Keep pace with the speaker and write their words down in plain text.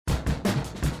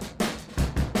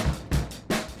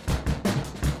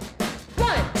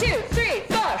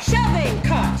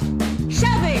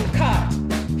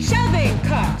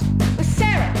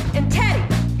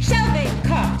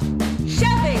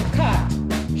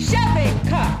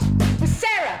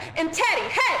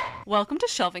Welcome to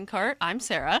Shelving Cart. I'm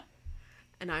Sarah.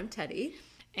 And I'm Teddy.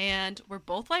 And we're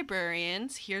both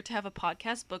librarians here to have a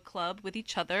podcast book club with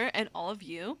each other and all of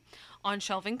you. On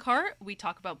Shelving Cart, we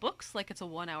talk about books like it's a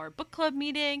 1-hour book club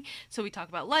meeting. So we talk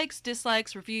about likes,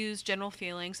 dislikes, reviews, general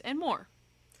feelings, and more.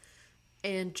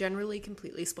 And generally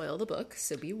completely spoil the book,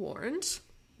 so be warned.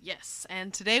 Yes,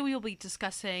 and today we will be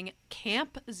discussing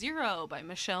Camp Zero by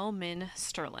Michelle Min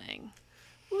Sterling.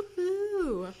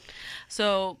 Woohoo!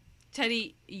 So,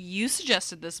 Teddy, you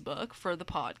suggested this book for the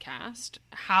podcast.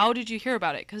 How did you hear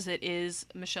about it? Because it is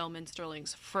Michelle Min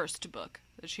Sterling's first book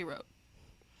that she wrote.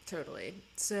 Totally.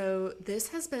 So this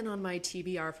has been on my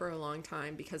TBR for a long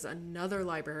time because another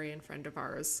librarian friend of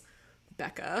ours,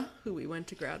 Becca, who we went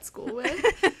to grad school with,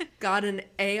 got an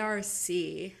ARC,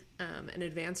 an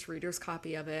advanced reader's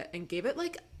copy of it, and gave it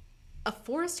like a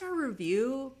 4-star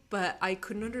review, but I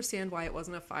couldn't understand why it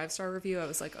wasn't a 5-star review. I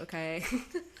was like, okay.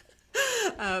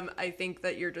 I think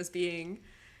that you're just being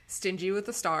stingy with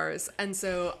the stars. And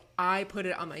so I put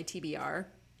it on my TBR,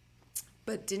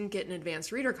 but didn't get an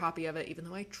advanced reader copy of it, even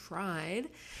though I tried.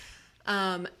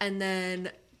 And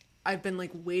then I've been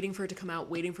like waiting for it to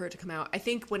come out. I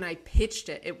think when I pitched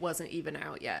it, it wasn't even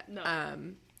out yet. No.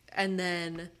 And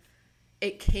then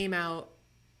it came out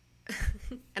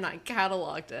and I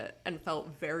cataloged it and felt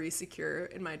very secure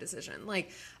in my decision.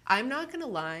 Like, I'm not going to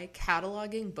lie,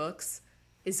 cataloging books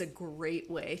is a great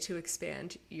way to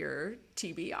expand your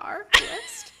TBR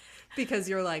list because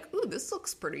you're like, ooh, this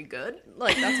looks pretty good.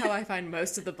 Like, that's how I find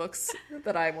most of the books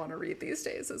that I want to read these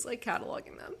days, is like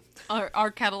cataloging them.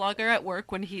 Our cataloger at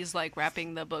work, when he's like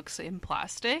wrapping the books in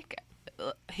plastic,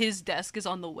 his desk is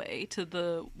on the way to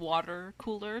the water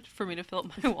cooler for me to fill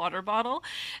up my water bottle,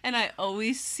 and I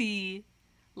always see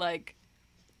like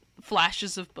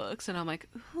flashes of books, and I'm like,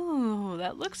 ooh,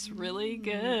 that looks really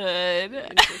good.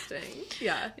 Interesting.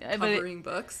 Yeah, covering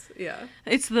books. Yeah,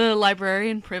 it's the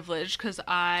librarian privilege, because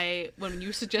when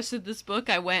you suggested this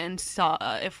book, I went and saw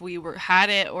if we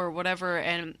had it or whatever,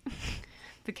 and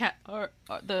the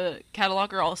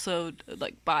cataloger also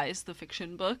like buys the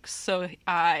fiction books, so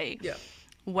I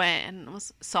went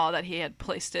and saw that he had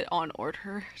placed it on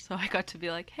order, so I got to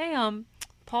be like, hey,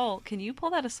 Paul, can you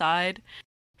pull that aside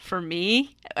for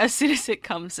me as soon as it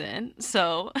comes in?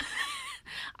 So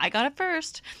I got it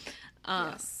first.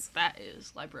 Yes. That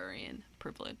is librarian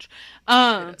privilege.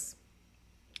 It is.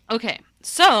 Okay,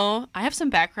 so I have some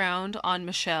background on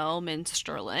Michelle Min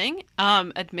Sterling.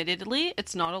 Admittedly,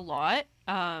 it's not a lot.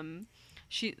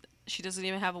 She doesn't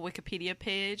even have a Wikipedia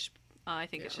page. I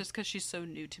think it's just because she's so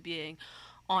new to being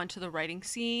onto the writing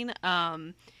scene,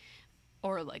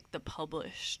 or like the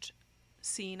published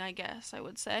scene, I guess I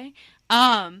would say.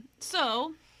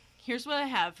 So here's what I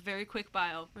have. Very quick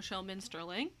bio. Michelle Min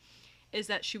Sterling is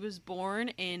that she was born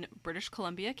in British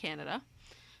Columbia, Canada.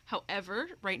 However,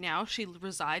 right now she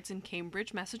resides in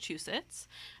Cambridge, Massachusetts.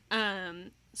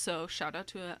 So shout out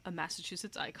to a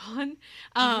Massachusetts icon.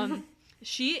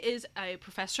 She is a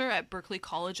professor at Berklee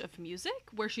College of Music,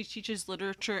 where she teaches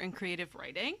literature and creative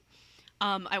writing.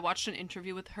 I watched an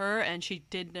interview with her, and she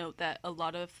did note that a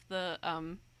lot of the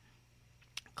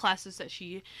classes that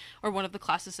one of the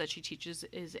classes that she teaches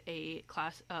is a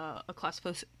class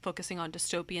focusing on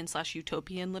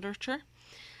dystopian/utopian literature.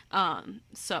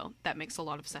 So that makes a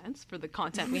lot of sense for the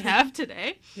content we have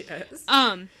today. Yes.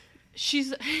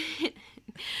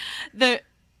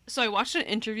 So I watched an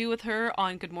interview with her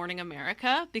on Good Morning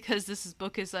America, because this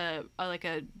book is a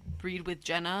Read with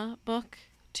Jenna book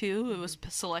too. It was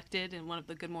selected in one of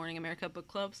the Good Morning America book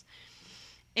clubs.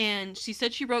 And she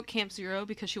said she wrote Camp Zero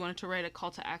because she wanted to write a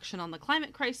call to action on the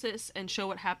climate crisis and show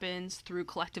what happens through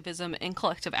collectivism and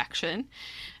collective action.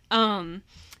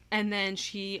 And then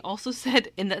she also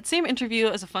said in that same interview,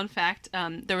 as a fun fact,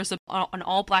 there was an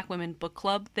all-black women book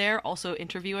club there also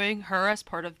interviewing her as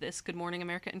part of this Good Morning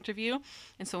America interview.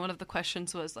 And so one of the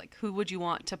questions was like, who would you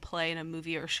want to play in a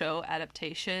movie or show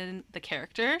adaptation, the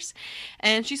characters?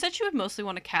 And she said she would mostly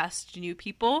want to cast new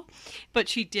people, but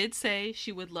she did say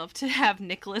she would love to have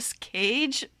Nicolas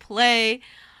Cage play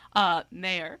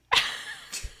Mayor,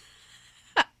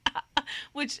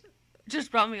 which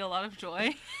just brought me a lot of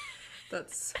joy.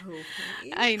 That's so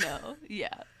funny. I know.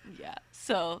 Yeah.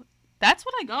 So that's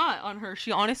what I got on her.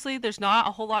 She honestly, there's not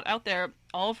a whole lot out there.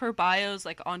 All of her bios,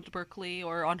 like on Berklee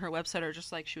or on her website, are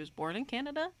just like she was born in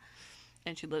Canada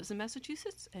and she lives in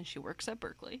Massachusetts and she works at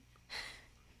Berklee.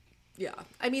 Yeah.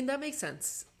 I mean, that makes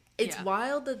sense. It's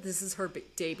wild that this is her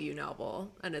debut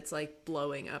novel and it's like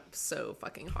blowing up so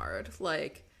fucking hard.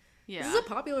 Like, this is a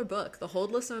popular book. The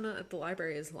hold list on it at the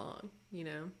library is long, you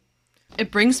know? It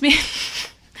brings me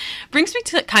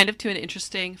to kind of to an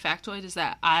interesting factoid, is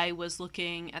that I was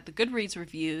looking at the Goodreads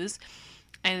reviews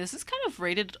And this is kind of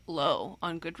rated low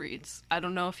on Goodreads. I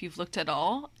don't know if you've looked at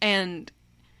all, and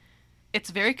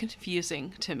it's very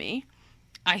confusing to me.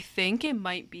 I think it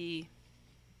might be,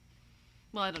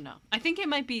 well, I don't know. I think it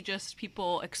might be just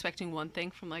people expecting one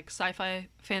thing from like sci-fi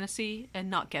fantasy and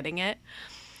not getting it.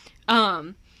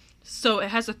 Um, so it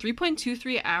has a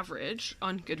 3.23 average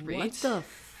on Goodreads. What the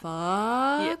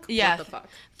fuck? Yeah. What the fuck?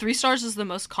 3 stars is the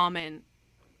most common.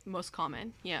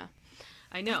 Yeah.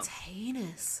 I know. That's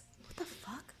heinous. What the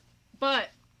fuck? But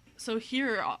so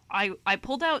here I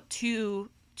pulled out two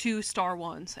 2-star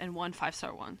ones and 1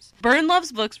 5-star ones. Burn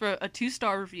Loves Books wrote a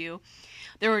 2-star review.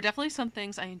 There were definitely some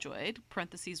things I enjoyed,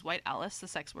 parentheses, White Alice, the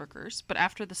sex workers, but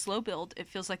after the slow build, it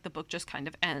feels like the book just kind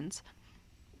of ends.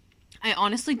 I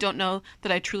honestly don't know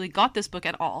that I truly got this book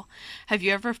at all. Have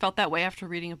you ever felt that way after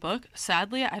reading a book?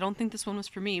 Sadly, I don't think this one was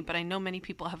for me, but I know many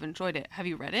people have enjoyed it. Have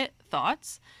you read it?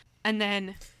 Thoughts? And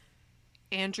then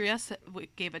Andrea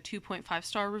gave a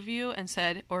 2.5-star review and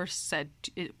said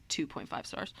 2.5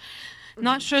 stars.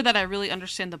 Not sure that I really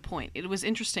understand the point. It was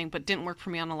interesting, but didn't work for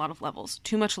me on a lot of levels.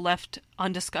 Too much left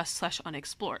undiscussed /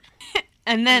 unexplored.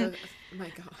 And then, oh my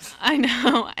God, I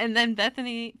know. And then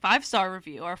Bethany, 5-star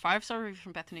review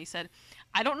from Bethany said,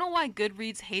 I don't know why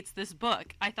Goodreads hates this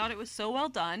book. I thought it was so well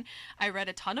done. I read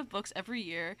a ton of books every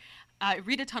year.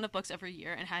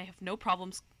 And I have no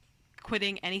problems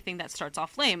quitting anything that starts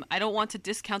off lame. I don't want to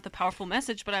discount the powerful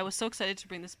message, but I was so excited to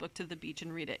bring this book to the beach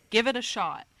and read it. Give it a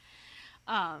shot.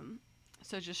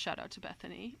 So just shout out to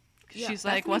Bethany. Yeah, she's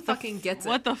Bethany like, what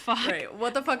the fuck? Right.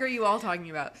 What the fuck are you all talking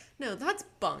about? No, that's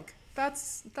bunk. That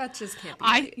just can't be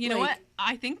right. You know what?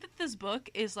 I think that this book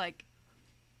is like,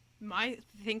 my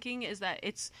thinking is that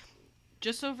it's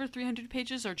just over 300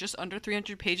 pages or just under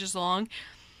 300 pages long.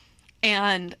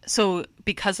 And so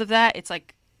because of that, it's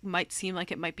like, might seem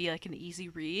like it might be like an easy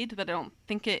read, but I don't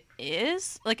think it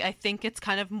is. Like, I think it's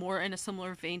kind of more in a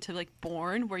similar vein to like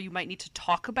Born, where you might need to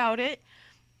talk about it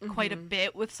quite a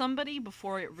bit with somebody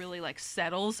before it really like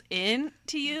settles in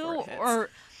to you,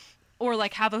 or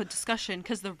like have a discussion,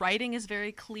 because the writing is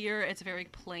very clear. It's very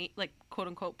plain, like quote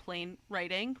unquote plain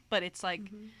writing, but it's like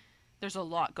there's a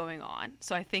lot going on.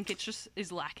 So I think it just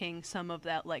is lacking some of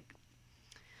that like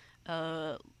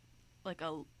a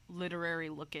literary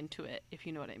look into it, if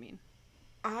you know what I mean.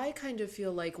 I kind of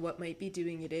feel like what might be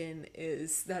doing it in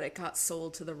is that it got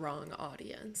sold to the wrong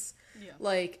audience. Yeah.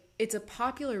 Like, it's a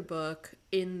popular book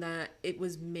in that it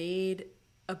was made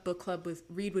a book club with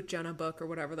Read with Jenna book or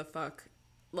whatever the fuck.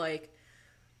 Like,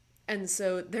 and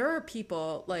so there are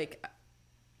people, like,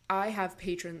 I have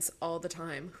patrons all the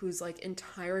time whose, like,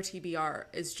 entire TBR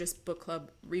is just book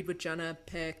club, Read with Jenna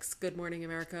picks, Good Morning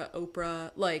America,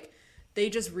 Oprah, like, they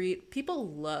just read. People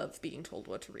love being told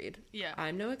what to read. Yeah.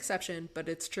 I'm no exception, but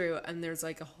it's true. And there's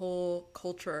like a whole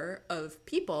culture of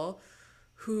people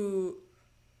who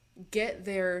get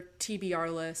their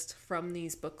TBR list from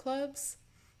these book clubs.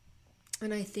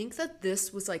 And I think that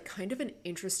this was like kind of an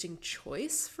interesting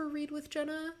choice for Read with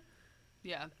Jenna.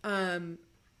 Yeah.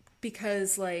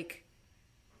 Because like,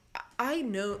 I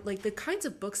know like the kinds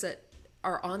of books that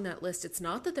are on that list, it's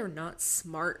not that they're not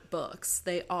smart books.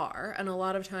 They are, and a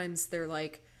lot of times they're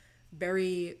like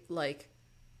very like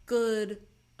good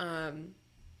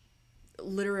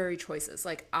literary choices.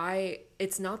 Like,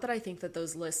 it's not that I think that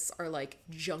those lists are like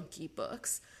junky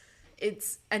books.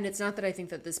 It's not that I think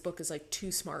that this book is like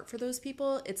too smart for those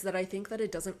people. It's that I think that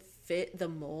it doesn't fit the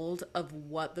mold of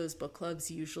what those book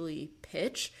clubs usually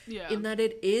pitch. Yeah. In that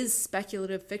it is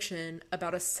speculative fiction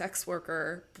about a sex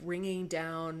worker bringing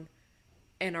down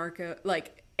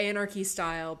anarchy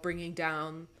style, bringing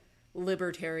down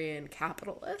libertarian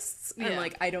capitalists. And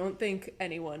like, I don't think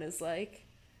anyone is like,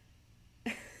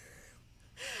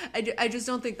 I just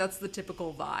don't think that's the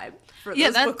typical vibe for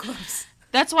those book clubs.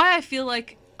 That's why I feel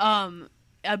like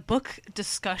a book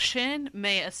discussion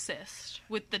may assist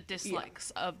with the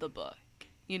dislikes of the book.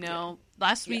 You know,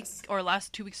 last week or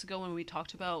last 2 weeks ago when we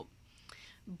talked about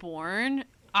Born,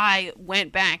 I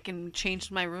went back and changed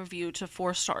my review to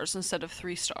 4 stars instead of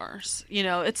 3 stars. You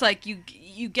know, it's like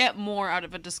you get more out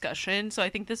of a discussion. So I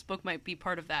think this book might be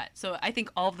part of that. So I think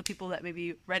all of the people that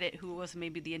maybe read it, who was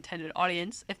maybe the intended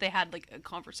audience, if they had like a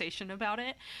conversation about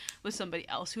it with somebody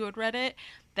else who had read it,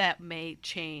 that may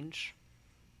change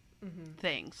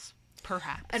things,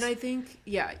 perhaps. And I think,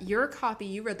 your copy,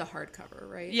 you read the hardcover,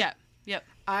 right? Yeah. Yep.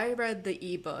 I read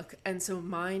the ebook, and so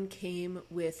mine came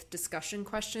with discussion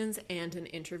questions and an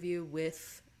interview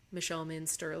with Michelle Min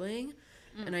Sterling,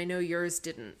 and I know yours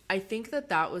didn't. I think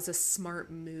that was a smart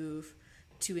move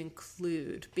to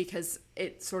include, because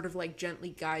it sort of like gently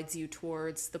guides you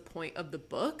towards the point of the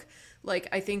book. Like,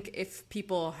 I think if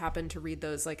people happen to read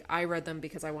those, like I read them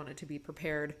because I wanted to be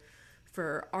prepared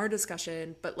for our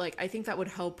discussion, but like I think that would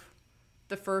help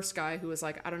the first guy who was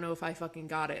like, I don't know if I fucking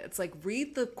got it. It's like,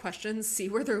 read the questions, see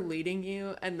where they're leading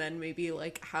you, and then maybe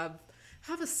like have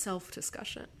a self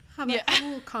discussion, have a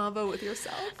little convo with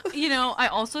yourself. You know, I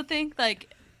also think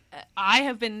like I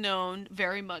have been known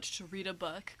very much to read a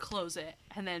book, close it,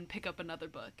 and then pick up another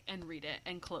book and read it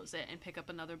and close it and pick up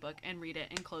another book and read it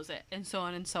and close it and so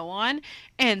on and so on.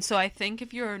 And so I think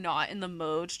if you're not in the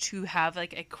mode to have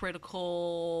like a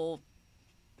critical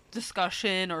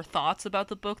discussion or thoughts about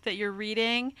the book that you're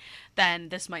reading, then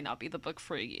this might not be the book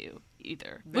for you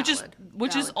either. Valid.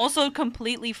 Which is also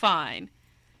completely fine.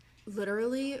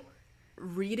 Literally,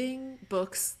 reading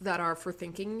books that are for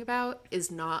thinking about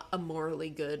is not a morally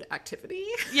good activity.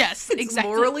 Yes, it's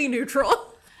exactly. Morally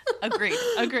neutral. Agreed.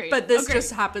 But this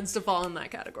just happens to fall in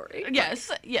that category.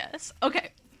 Yes.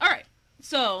 Okay. All right.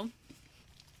 So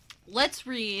let's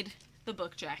read the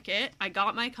book jacket. I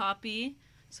got my copy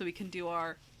so we can do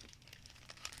our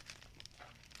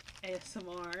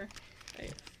ASMR.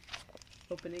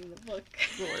 Opening the book.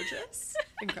 Gorgeous.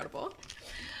 Incredible.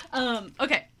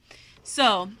 Okay.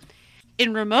 So,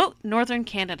 in remote northern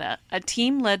Canada, a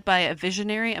team led by a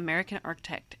visionary American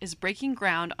architect is breaking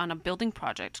ground on a building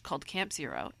project called Camp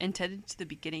Zero, intended to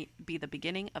be the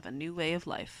beginning of a new way of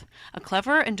life. A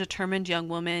clever and determined young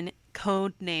woman,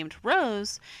 code-named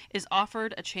Rose, is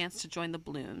offered a chance to join the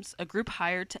Blooms, a group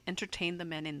hired to entertain the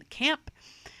men in the camp,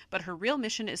 but her real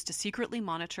mission is to secretly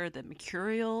monitor the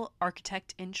mercurial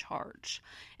architect in charge.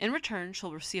 In return,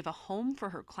 she'll receive a home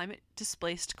for her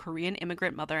climate-displaced Korean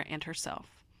immigrant mother and herself.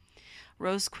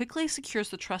 Rose quickly secures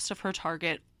the trust of her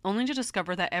target, only to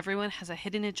discover that everyone has a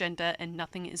hidden agenda and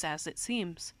nothing is as it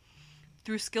seems.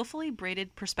 Through skillfully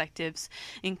braided perspectives,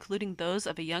 including those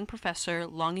of a young professor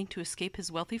longing to escape his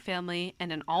wealthy family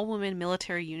and an all-woman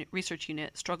military research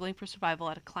unit struggling for survival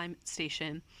at a climate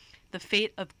station, the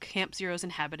fate of Camp Zero's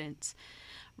inhabitants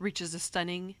reaches a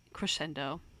stunning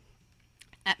crescendo.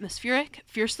 Atmospheric,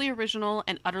 fiercely original,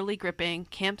 and utterly gripping,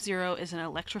 Camp Zero is an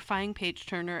electrifying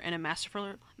page-turner and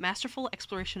a masterful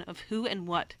exploration of who and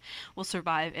what will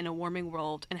survive in a warming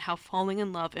world and how falling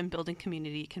in love and building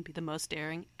community can be the most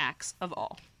daring acts of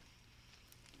all.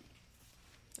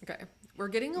 Okay. We're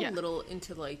getting a little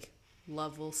into, like,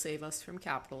 love will save us from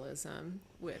capitalism,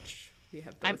 which we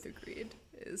have both agreed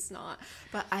is not.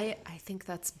 But I think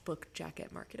that's book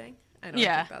jacket marketing. I don't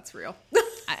think that's real.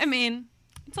 I mean,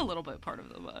 it's a little bit part of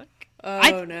the book.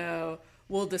 Oh, no.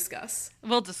 We'll discuss.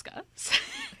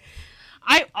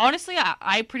 I honestly,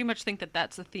 I pretty much think that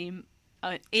that's a theme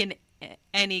in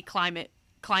any climate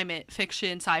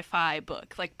fiction, sci-fi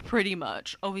book. Like, pretty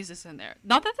much always is in there.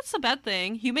 Not that that's a bad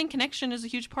thing. Human connection is a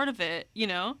huge part of it, you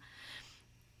know?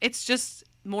 It's just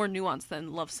more nuanced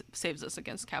than love saves us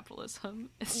against capitalism.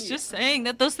 It's just saying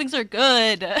that those things are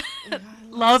good. Yeah,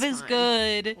 love is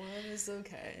good. Love is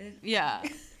okay. Yeah.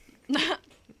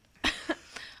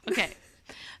 Okay.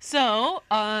 So,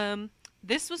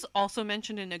 this was also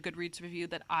mentioned in a Goodreads review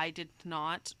that I did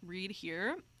not read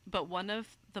here, but one of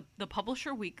the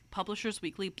Publisher's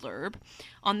Weekly blurb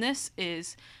on this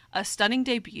is a stunning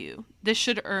debut. This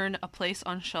should earn a place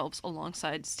on shelves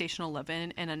alongside Station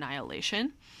 11 and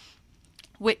Annihilation,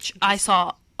 which I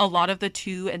saw a lot of the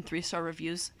 2 and 3 star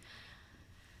reviews.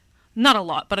 Not a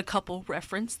lot, but a couple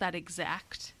reference that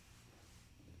exact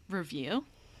review.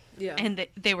 Yeah. And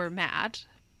they were mad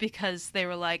because they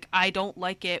were like, I don't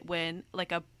like it when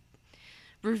like a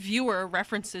reviewer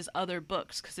references other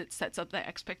books because it sets up the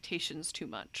expectations too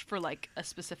much for like a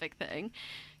specific thing.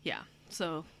 Yeah.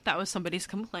 So that was somebody's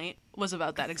complaint, was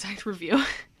about that exact review.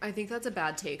 I think that's a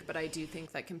bad take, but I do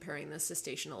think that comparing this to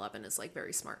Station 11 is like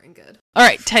very smart and good. All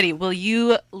right, Teddy, will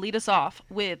you lead us off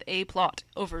with a plot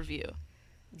overview?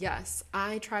 Yes,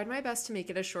 I tried my best to make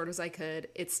it as short as I could.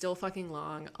 It's still fucking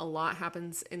long. A lot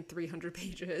happens in 300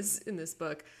 pages in this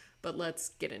book, but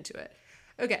let's get into it.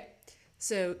 Okay,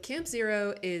 so Camp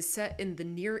Zero is set in the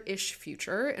near-ish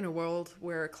future in a world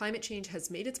where climate change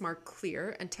has made its mark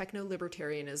clear and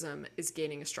techno-libertarianism is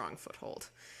gaining a strong foothold.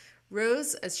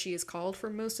 Rose, as she is called for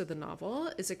most of the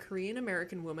novel, is a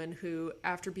Korean-American woman who,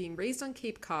 after being raised on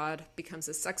Cape Cod, becomes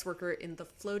a sex worker in the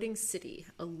Floating City,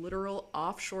 a literal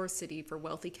offshore city for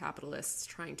wealthy capitalists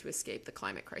trying to escape the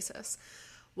climate crisis.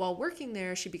 While working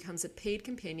there, she becomes a paid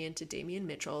companion to Damien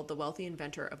Mitchell, the wealthy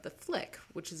inventor of the Flick,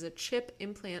 which is a chip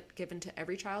implant given to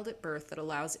every child at birth that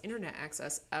allows internet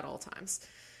access at all times.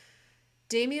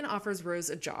 Damien offers Rose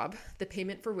a job, the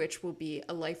payment for which will be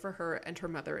a life for her and her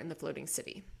mother in the Floating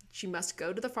City. She must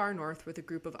go to the far north with a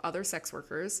group of other sex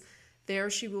workers. There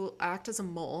she will act as a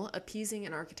mole, appeasing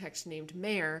an architect named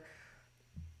Mayer,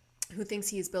 who thinks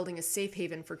he is building a safe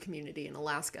haven for community in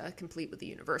Alaska, complete with a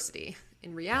university.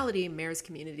 In reality, Mare's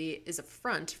community is a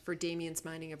front for Damien's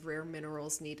mining of rare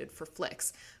minerals needed for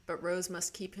Flicks, but Rose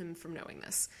must keep him from knowing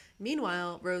this.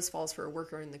 Meanwhile, Rose falls for a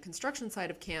worker in the construction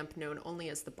site of camp known only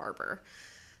as the Barber.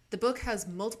 The book has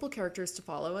multiple characters to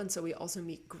follow, and so we also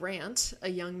meet Grant, a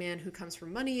young man who comes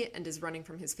from money and is running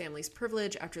from his family's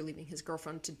privilege after leaving his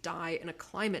girlfriend to die in a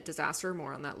climate disaster.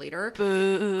 More on that later.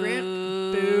 Grant.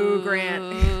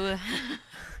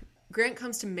 Grant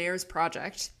comes to Mare's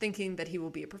project thinking that he will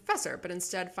be a professor, but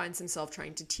instead finds himself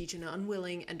trying to teach an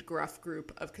unwilling and gruff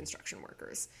group of construction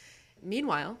workers.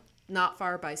 Meanwhile, not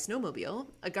far by Snowmobile,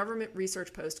 a government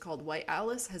research post called White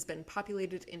Alice has been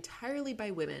populated entirely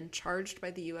by women charged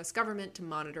by the U.S. government to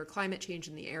monitor climate change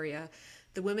in the area.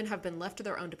 The women have been left to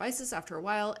their own devices after a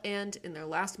while and, in their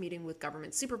last meeting with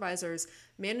government supervisors,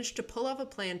 managed to pull off a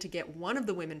plan to get one of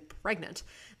the women pregnant.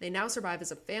 They now survive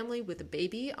as a family with a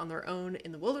baby on their own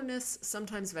in the wilderness,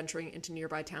 sometimes venturing into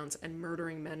nearby towns and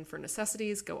murdering men for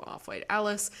necessities. Go off, White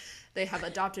Alice. They have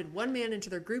adopted one man into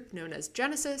their group known as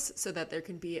Genesis so that there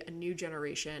can be a new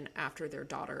generation after their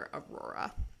daughter,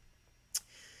 Aurora.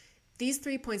 These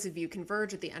 3 points of view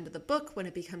converge at the end of the book when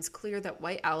it becomes clear that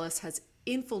White Alice has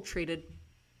infiltrated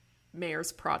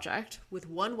Mare's project, with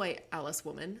one White Alice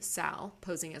woman, Sal,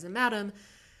 posing as a madam,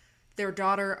 their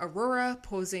daughter Aurora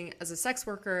posing as a sex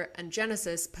worker, and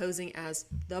Genesis posing as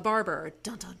the Barber.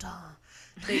 Dun dun dun.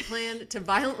 They plan to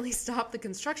violently stop the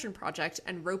construction project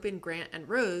and rope in Grant and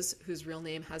Rose, whose real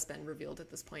name has been revealed at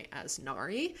this point as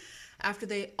Nari, after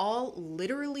they all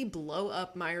literally blow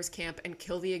up Myers Camp and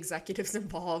kill the executives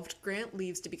involved. Grant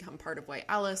leaves to become part of White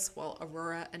Alice, while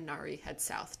Aurora and Nari head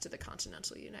south to the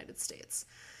continental United States.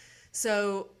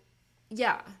 So,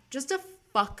 yeah, just a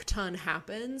fuck ton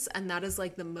happens, and that is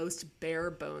like the most bare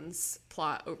bones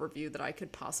plot overview that I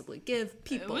could possibly give.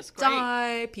 People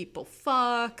die, people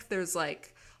fuck, there's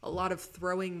like a lot of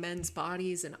throwing men's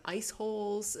bodies in ice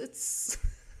holes. It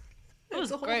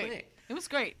was a whole great. Thing. It was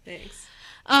great. Thanks.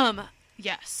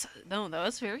 Yes. No, that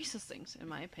was very succinct in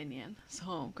my opinion.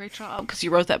 So, great job. Because you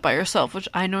wrote that by yourself, which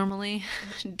I normally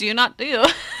do not do.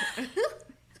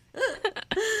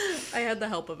 I had the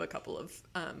help of a couple of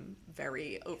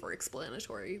very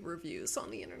over-explanatory reviews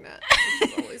on the internet,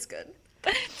 which is always good.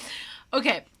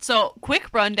 Okay, so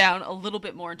quick rundown, a little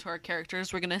bit more into our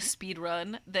characters. We're going to speed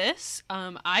run this.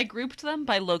 I grouped them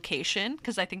by location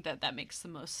because I think that makes the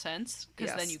most sense,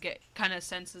 because then you get kind of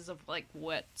senses of like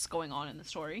what's going on in the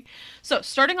story. So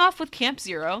starting off with Camp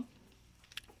Zero.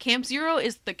 Camp Zero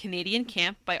is the Canadian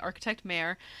camp by architect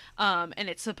Mayer, and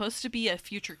it's supposed to be a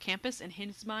future campus in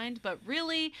his mind, but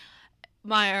really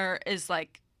Mayer is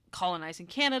like colonizing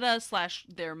Canada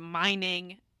 / they're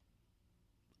mining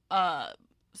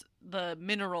the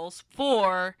minerals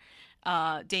for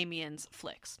Damien's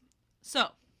Flicks. So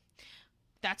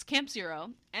that's Camp Zero,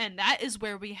 and that is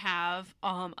where we have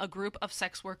a group of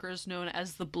sex workers known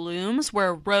as the Blooms,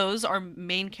 where Rose, our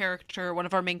main character, one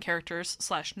of our main characters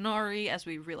 / Nari, as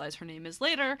we realize her name is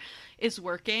later, is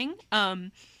working.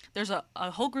 There's a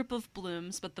whole group of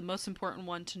Blooms, but the most important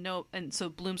one to note, and so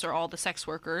Blooms are all the sex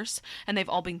workers, and they've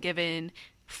all been given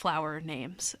flower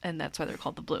names, and that's why they're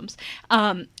called the Blooms.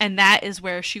 And that is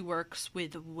where she works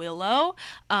with Willow.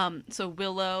 So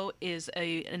Willow is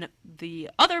the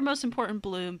other most important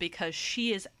Bloom because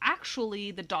she is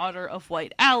actually the daughter of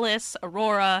White Alice,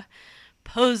 Aurora,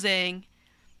 posing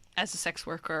as a sex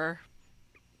worker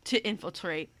to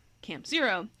infiltrate Camp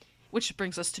Zero. Which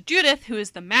brings us to Judith, who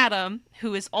is the madam,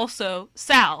 who is also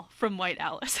Sal from White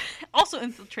Alice, also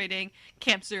infiltrating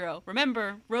Camp Zero.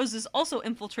 Remember, Rose is also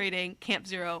infiltrating Camp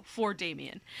Zero for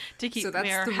Damien to keep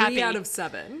Mayer happy. So that's 3 out of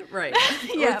 7, right?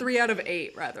 Yeah. Or 3 out of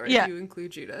 8, rather, if you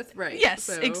include Judith, right? Yes,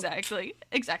 exactly.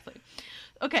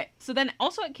 Okay, so then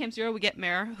also at Camp Zero we get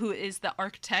Mayer, who is the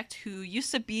architect who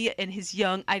used to be in his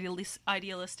young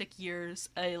idealistic years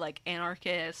a like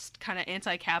anarchist, kind of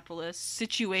anti-capitalist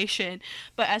situation,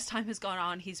 but as time has gone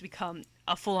on he's become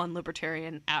a full-on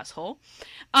libertarian asshole.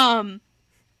 And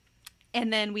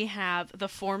then we have the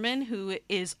foreman, who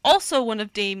is also one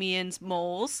of Damien's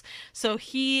moles. So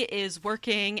he is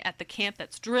working at the camp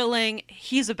that's drilling.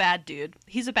 He's a bad dude.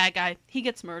 He's a bad guy. He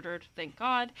gets murdered, thank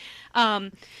God.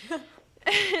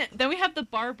 Then we have the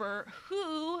barber,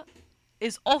 who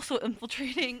is also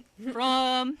infiltrating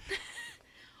from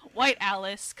White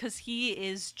Alice, because he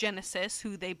is Genesis,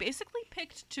 who they basically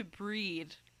picked to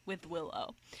breed with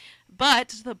Willow.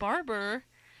 But the barber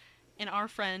and our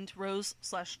friend Rose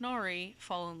 / Nari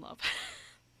fall in love.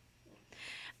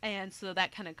 And so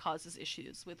that kind of causes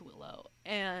issues with Willow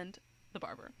and the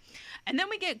barber. And then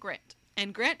we get Grant.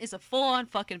 And Grant is a full-on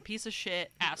fucking piece of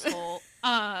shit asshole.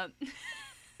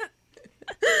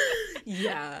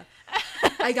 Yeah.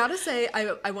 I gotta say,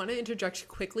 I want to interject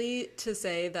quickly to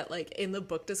say that, like, in the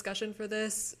book discussion for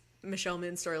this, Michelle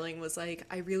Min Sterling was like,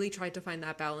 I really tried to find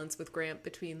that balance with Grant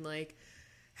between, like,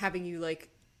 having you, like,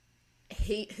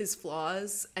 hate his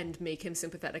flaws and make him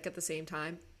sympathetic at the same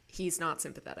time. He's not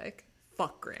sympathetic.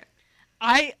 Fuck Grant.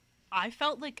 I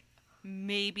felt like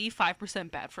maybe 5%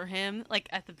 bad for him, like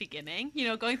at the beginning,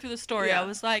 going through the story. Yeah. I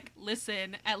was like,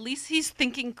 listen, at least he's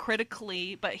thinking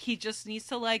critically, but he just needs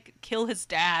to like kill his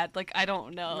dad. Like, I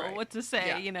don't know what to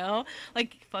say.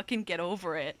 Like, fucking get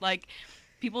over it. Like,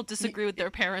 people disagree with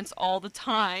their parents all the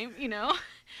time.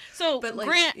 So But, like,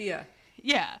 Grant,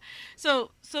 yeah.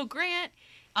 So Grant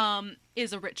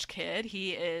is a rich kid.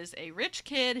 He is a rich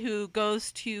kid who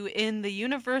goes to, in the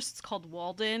universe, it's called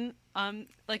Walden.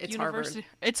 Like, It's university.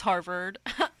 It's Harvard.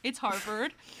 It's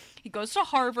Harvard. He goes to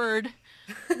Harvard,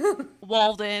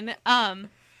 Walden. And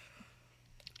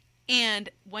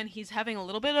when he's having a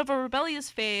little bit of a rebellious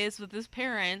phase with his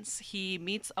parents, he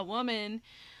meets a woman,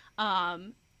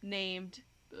 named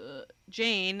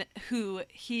Jane, who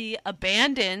he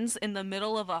abandons in the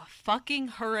middle of a fucking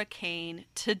hurricane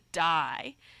to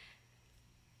die.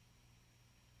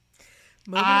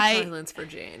 Moment of silence for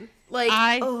Jane.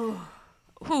 Like,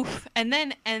 Oof. And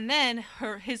then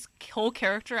his whole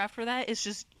character after that is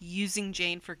just using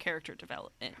Jane for character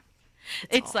development.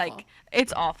 It's like,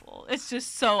 it's awful. It's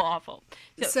just so awful.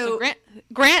 So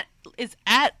Grant is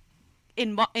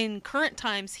in current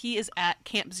times, he is at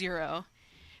Camp Zero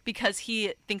because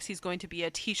he thinks he's going to be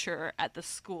a teacher at the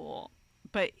school,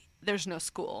 but there's no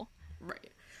school.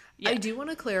 Right. Yeah. I do want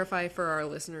to clarify for our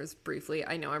listeners briefly,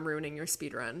 I know I'm ruining your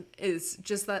speed run, is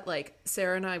just that, like,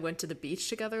 Sarah and I went to the beach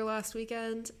together last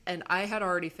weekend, and I had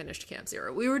already finished Camp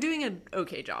Zero. We were doing an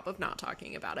okay job of not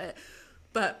talking about it,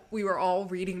 but we were all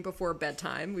reading before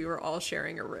bedtime. We were all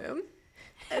sharing a room,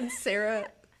 and Sarah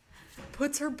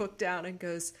puts her book down and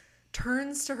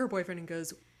turns to her boyfriend and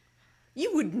goes,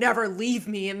 "You would never leave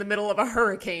me in the middle of a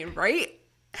hurricane, right?"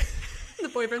 The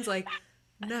boyfriend's like,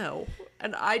 "No."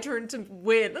 And I turn to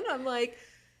Win and I'm like,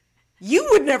 "You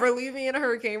would never leave me in a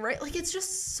hurricane, right?" Like, it's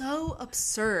just so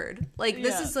absurd. Like,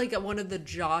 this is like one of the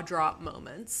jaw drop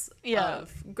moments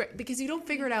because you don't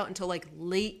figure it out until like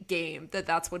late game that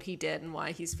that's what he did and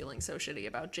why he's feeling so shitty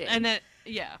about Jane. And then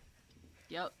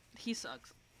he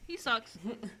sucks.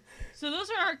 So those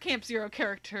are our Camp Zero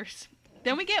characters.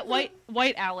 Then we get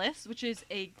White Alice, which is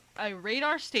a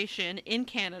radar station in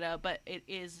Canada, but it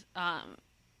is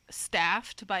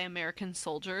staffed by American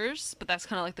soldiers. But that's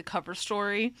kind of like the cover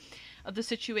story of the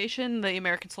situation. The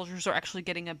American soldiers are actually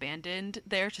getting abandoned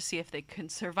there to see if they can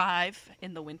survive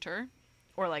in the winter,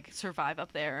 or like survive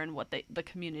up there and the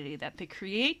community that they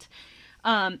create.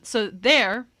 So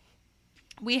there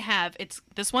we have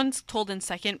this one's told in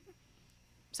second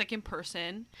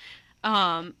person.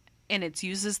 And it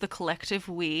uses the collective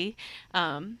we,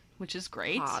 which is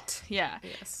great. Hot. Yeah.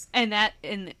 Yes.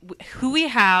 And who we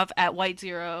have at White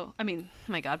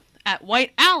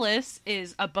Alice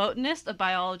is a botanist, a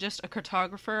biologist, a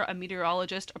cartographer, a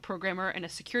meteorologist, a programmer, and a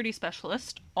security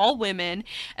specialist, all women.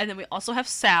 And then we also have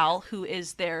Sal, who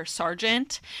is their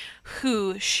sergeant,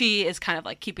 who she is kind of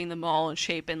like keeping them all in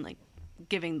shape and like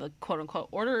giving the quote unquote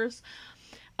orders.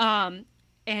 And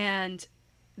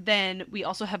then we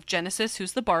also have Genesis,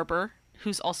 who's the barber,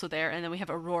 who's also there. And then we have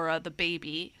Aurora, the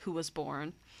baby, who was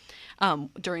born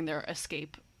during their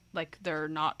escape. Like, they're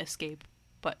not escape,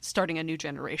 but starting a new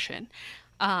generation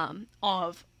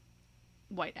of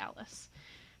White Alice.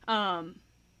 And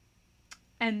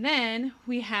then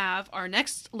we have our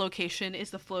next location is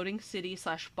the floating city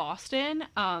 / Boston.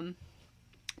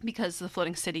 Because the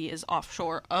floating city is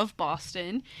offshore of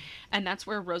Boston, and that's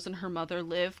where Rose and her mother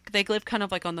live. They live kind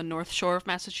of like on the north shore of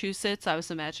Massachusetts. I was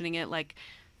imagining it like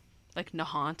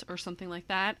Nahant or something like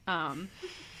that.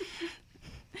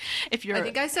 If you're, I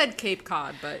think I said Cape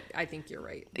Cod, but I think you're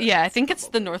right. Yeah, I think it's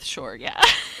the North Shore. Yeah.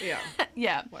 Yeah.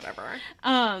 Yeah. Whatever.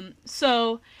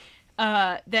 So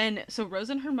Rose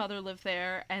and her mother live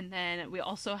there, and then we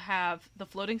also have the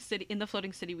floating city. In the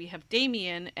floating city, we have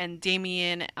Damien, and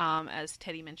Damien, as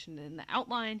Teddy mentioned in the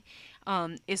outline,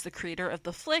 is the creator of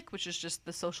the Flick, which is just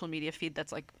the social media feed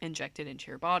that's like injected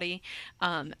into your body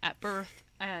at birth.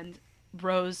 And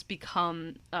Rose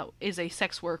is a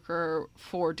sex worker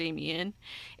for Damien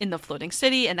in the floating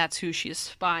city, and that's who she's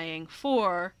spying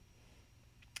for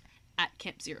at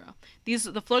Camp Zero.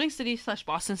 The floating city /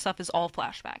 Boston stuff is all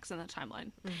flashbacks in the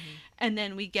timeline. Mm-hmm. And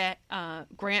then we get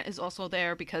Grant is also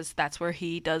there because that's where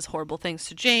he does horrible things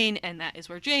to Jane, and that is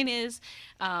where Jane is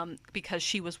because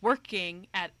she was working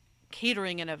at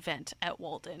catering an event at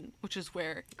Walden, which is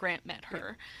where Grant met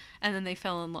her. And then they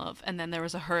fell in love. And then there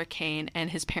was a hurricane, and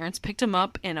his parents picked him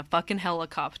up in a fucking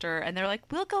helicopter. And they're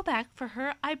like, we'll go back for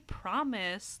her. I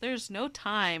promise. There's no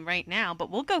time right now, but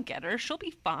we'll go get her. She'll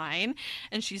be fine.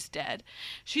 And she's dead.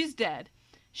 She's dead.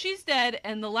 She's dead.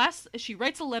 And she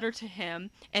writes a letter to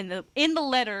him. And in the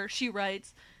letter, she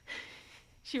writes,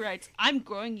 I'm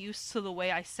growing used to the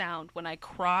way I sound when I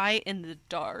cry in the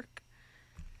dark.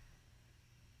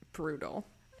 Brutal.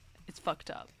 It's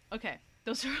fucked up. Okay,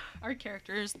 those are our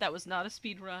characters. That was not a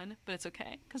speed run, but it's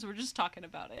okay because we're just talking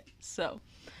about it. So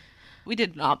we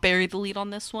did not bury the lead on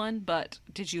this one, but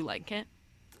did you like it?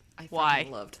 I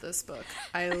loved this book.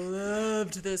 I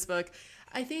loved this book.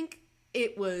 I think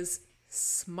it was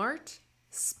smart,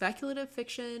 speculative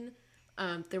fiction.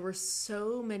 There were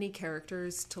so many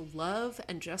characters to love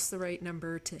and just the right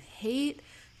number to hate.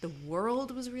 The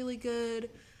world was really good.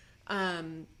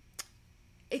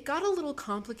 It got a little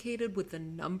complicated with the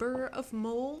number of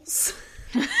moles.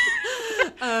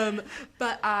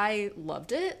 But I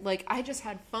loved it. Like, I just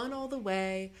had fun all the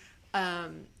way.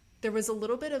 There was a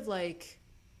little bit of like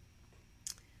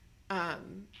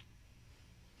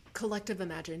collective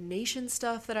imagination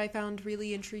stuff that I found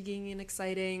really intriguing and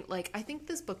exciting. Like, I think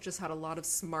this book just had a lot of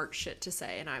smart shit to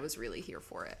say, and I was really here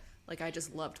for it. Like, I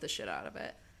just loved the shit out of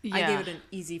it. Yeah. I gave it an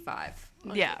easy 5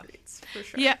 on Goodreads, for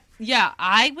sure. Yeah,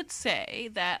 I would say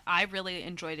that I really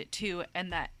enjoyed it too,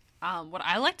 and that what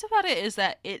I liked about it is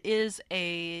that it is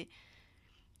a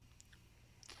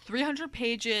 300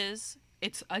 pages.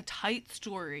 It's a tight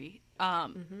story.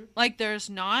 Like, there's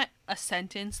not a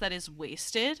sentence that is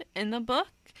wasted in the book.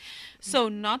 So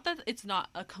not that it's not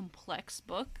a complex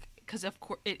book, because of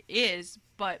course it is,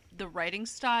 but the writing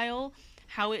style,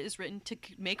 how it is written to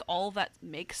make all of that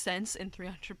make sense in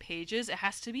 300 pages, it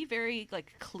has to be very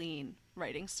like clean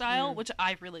writing style, which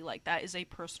I really like. That is a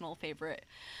personal favorite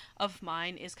of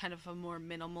mine, is kind of a more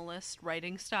minimalist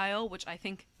writing style, which I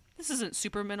think this isn't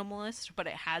super minimalist, but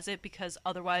it has it because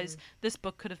otherwise this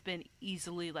book could have been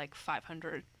easily like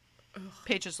 500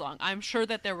 pages long. I'm sure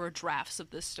that there were drafts of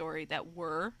this story that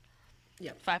were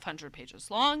 500 pages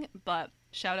long, but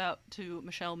shout out to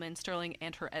Michelle Min Sterling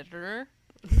and her editor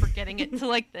for getting it to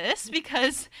like this,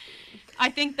 because I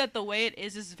think that the way it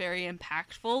is very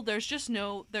impactful.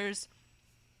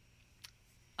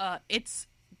 It's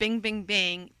bing bing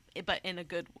bing, but in a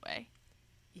good way.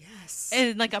 Yes.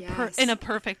 In like in a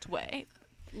perfect way.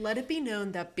 Let it be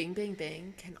known that Bing Bing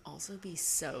Bing can also be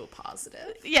so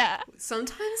positive. Yeah.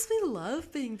 Sometimes we love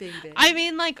Bing Bing Bing. I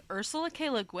mean, like, Ursula K.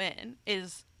 Le Guin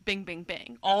is Bing Bing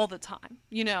Bing all the time,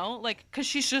 you know? Like, because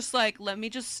she's just like, let me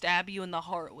just stab you in the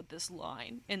heart with this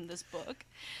line in this book.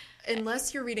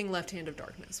 Unless you're reading Left Hand of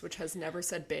Darkness, which has never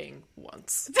said bing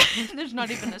once. There's not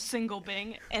even a single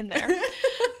bing in there.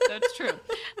 That's true.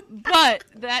 But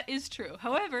that is true.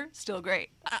 However, still great.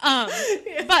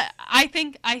 But I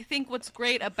think what's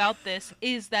great about this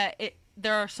is that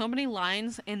there are so many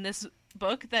lines in this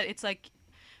book that it's like,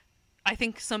 I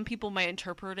think some people might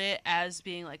interpret it as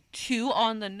being like too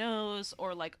on the nose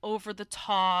or like over the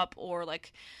top or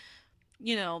like,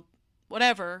 you know,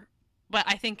 whatever. But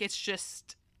I think it's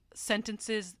just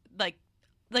sentences like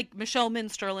Michelle Min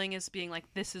Sterling is being like,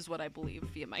 this is what I believe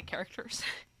via my characters,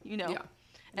 you know? Yeah.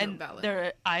 And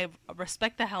I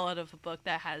respect the hell out of a book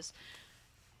that has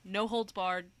no holds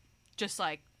barred, just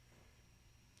like,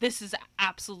 this is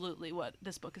absolutely what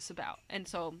this book is about. And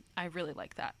so I really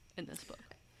like that in this book.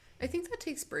 I think that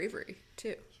takes bravery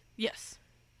too. Yes.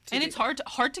 And it's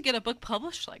hard to get a book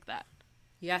published like that.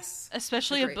 Yes.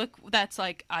 Especially a book that's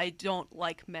like, I don't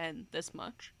like men this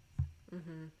much.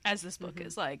 As this book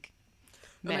is like,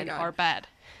 men are bad.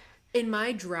 In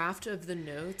my draft of the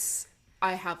notes,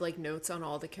 I have like notes on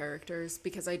all the characters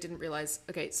because I didn't realize,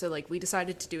 okay, so like we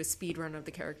decided to do a speed run of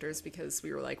the characters because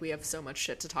we were like, we have so much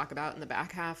shit to talk about in the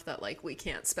back half that like we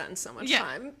can't spend so much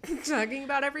time talking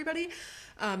about everybody.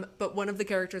 But one of the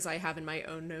characters I have in my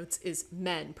own notes is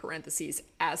men, parentheses,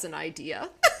 as an idea.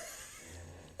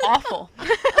 Awful.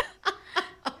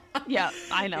 Yeah,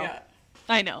 I know. Yeah.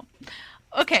 I know.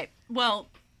 Okay, well,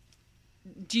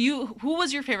 who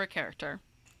was your favorite character?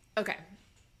 Okay.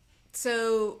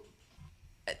 So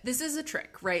this is a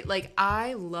trick, right? Like,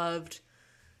 I loved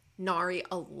Nari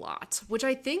a lot, which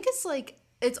I think is like,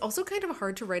 it's also kind of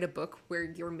hard to write a book where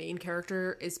your main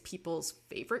character is people's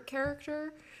favorite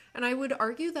character. And I would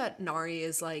argue that Nari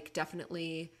is like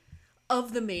definitely,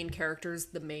 of the main characters,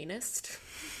 the mainest.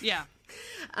 Yeah.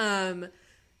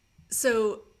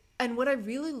 So, and what I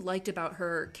really liked about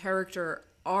her character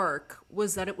arc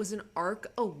was that it was an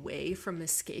arc away from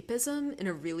escapism in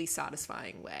a really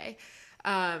satisfying way.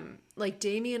 Like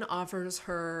Damien offers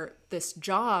her this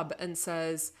job and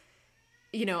says,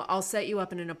 you know, I'll set you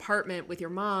up in an apartment with your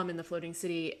mom in the floating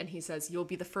city. And he says, you'll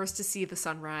be the first to see the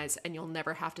sunrise and you'll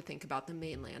never have to think about the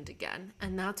mainland again.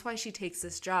 And that's why she takes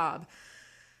this job.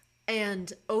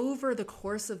 And over the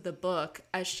course of the book,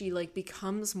 as she like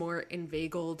becomes more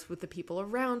inveigled with the people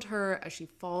around her, as she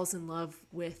falls in love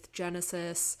with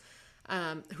Genesis,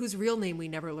 whose real name we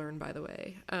never learn, by the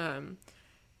way,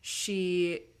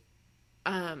 she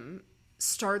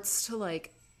starts to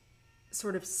like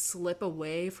sort of slip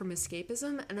away from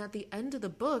escapism. And at the end of the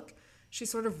book, she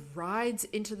sort of rides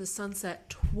into the sunset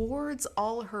towards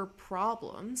all her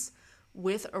problems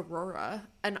with Aurora.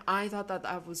 And I thought that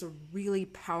that was a really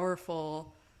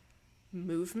powerful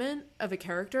movement of a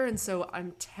character. And so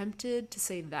I'm tempted to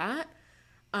say that.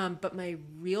 But my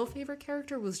real favorite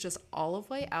character was just all of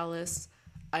White Alice.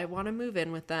 I want to move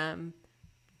in with them.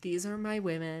 These are my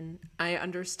women. I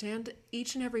understand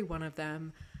each and every one of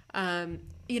them.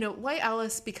 You know, White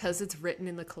Alice, because it's written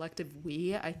in the collective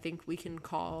we, I think we can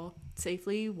call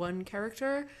safely one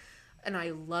character. And I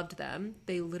loved them.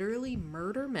 They literally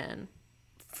murder men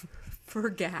for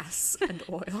gas and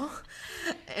oil.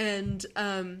 And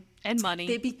money.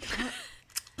 They become...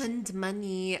 and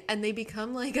money. And they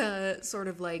become like a sort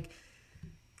of like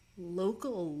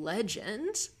local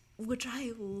legend, which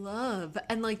I love.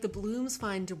 And like the Blooms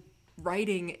find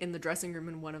writing in the dressing room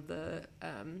in one of the...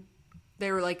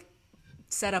 they were like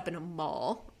set up in a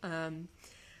mall,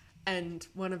 and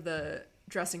one of the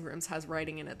dressing rooms has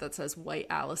writing in it that says White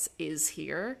Alice is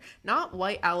here, not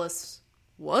White Alice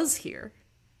was here.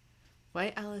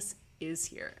 White Alice is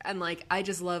here. And like I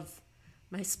just love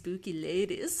my spooky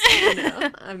ladies, you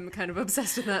know. I'm kind of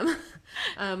obsessed with them.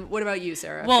 What about you,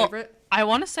 Sarah? Well, favorite? I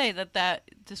want to say that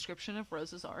description of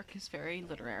Rose's arc is very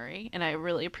literary, and I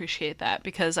really appreciate that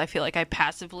because I feel like I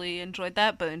passively enjoyed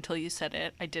that, but until you said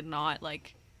it, I did not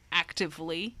like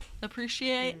actively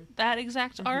appreciate that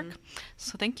exact arc.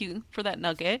 So thank you for that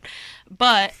nugget.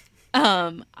 But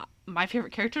my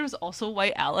favorite character is also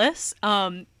White Alice.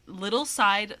 Little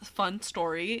side fun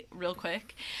story real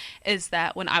quick is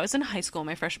that when I was in high school,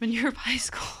 my freshman year of high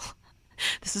school,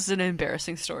 this is an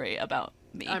embarrassing story about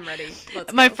me. I'm ready.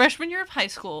 Let's my go. freshman year of high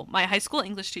school, my high school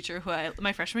English teacher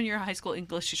my freshman year of high school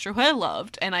English teacher who I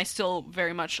loved, and I still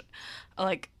very much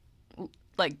like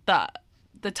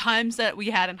the times that we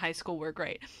had in high school were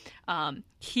great.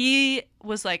 He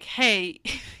was like, hey,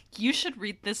 you should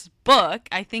read this book.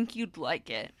 I think you'd like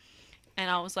it. And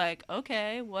I was like,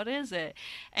 okay, what is it?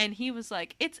 And he was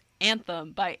like, it's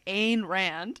Anthem by Ayn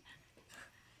Rand.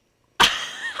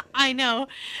 I know.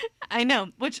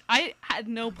 Which I had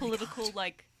no political,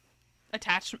 like,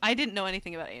 attachment. I didn't know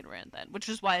anything about Ayn Rand then, which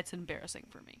is why it's embarrassing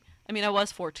for me. I mean, I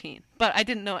was 14, but I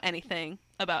didn't know anything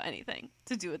about anything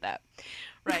to do with that.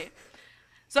 Right?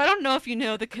 So I don't know if you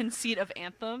know the conceit of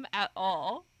Anthem at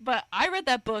all, but I read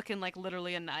that book in, like,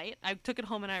 literally a night. I took it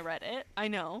home and I read it. I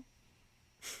know.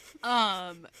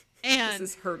 And This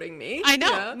is hurting me. I know,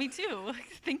 Yeah. me too,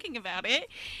 thinking about it.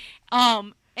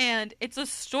 And it's a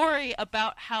story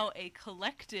about how a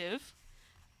collective,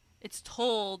 it's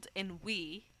told in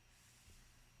we,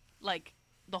 like,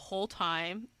 the whole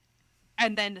time,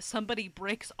 and then somebody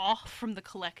breaks off from the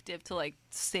collective to, like,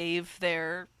 save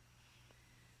their,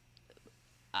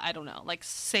 I don't know, like,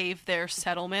 save their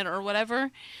settlement or whatever,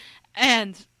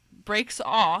 and breaks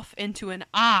off into an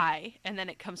I, and then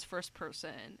it comes first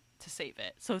person to save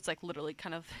it. So it's like literally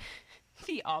kind of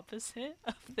the opposite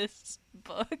of this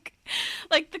book,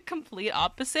 like the complete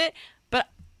opposite. But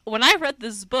when I read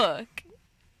this book,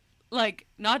 like,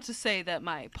 not to say that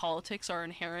my politics are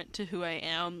inherent to who I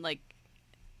am, like,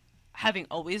 having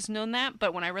always known that,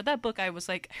 but when I read that book, I was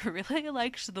like, I really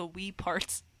liked the we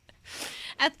parts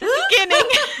at the beginning.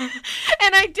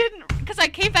 And I didn't, because I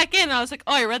came back in and I was like,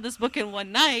 oh, I read this book in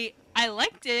one night. I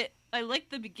liked it. I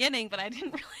liked the beginning, but I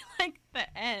didn't really like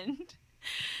the end,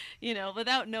 you know,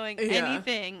 without knowing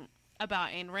anything about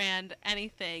Ayn Rand,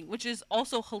 anything, which is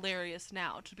also hilarious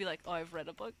now to be like, oh, I've read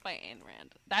a book by Ayn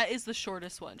Rand. That is the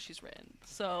shortest one she's written.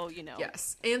 So, you know.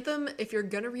 Yes. Anthem, if you're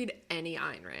going to read any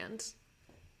Ayn Rand,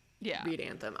 yeah, read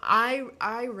Anthem.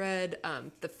 I read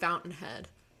The Fountainhead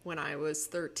when I was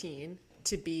 13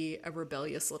 to be a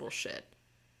rebellious little shit.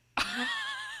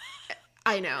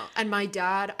 I know. And my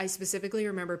dad, I specifically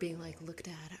remember being like, look,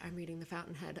 Dad, I'm reading The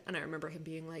Fountainhead. And I remember him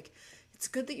being like, it's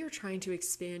good that you're trying to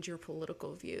expand your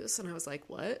political views. And I was like,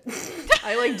 what?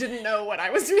 I like didn't know what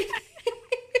I was reading.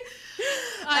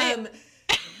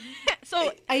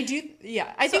 I do.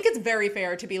 Yeah. I think it's very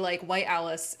fair to be like, White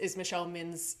Alice is Michelle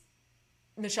Min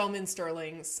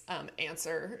Sterling's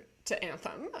answer to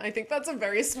Anthem. I think that's a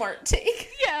very smart take.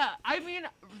 Yeah. I mean, mean,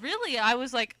 really, I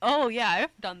was like, oh yeah,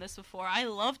 I've done this before. I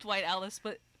loved White Alice,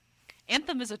 but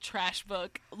Anthem is a trash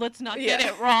book. Let's not get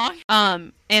it wrong.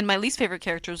 And my least favorite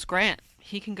character is Grant.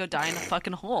 He can go die in a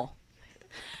fucking hole.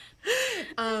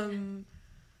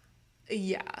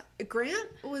 Yeah. Grant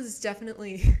was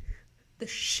definitely the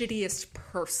shittiest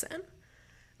person.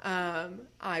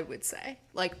 I would say,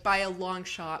 like, by a long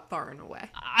shot, far and away.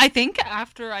 I think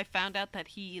after I found out that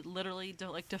he literally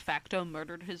de facto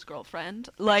murdered his girlfriend,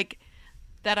 like,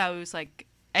 that I was like,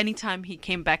 anytime he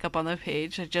came back up on the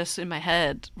page, I just in my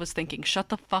head was thinking, shut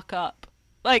the fuck up.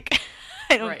 Like,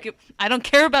 I don't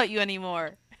care about you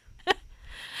anymore.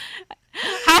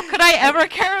 How could I ever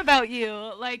care about you?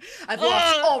 Like, I've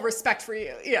lost all respect for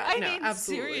you. Yeah, I mean,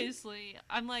 absolutely. seriously.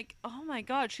 I'm like, oh my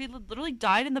god, she literally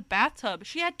died in the bathtub.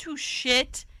 She had to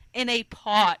shit in a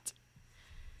pot.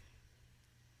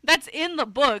 That's in the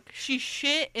book. She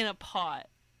shit in a pot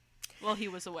while he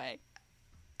was away.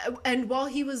 And while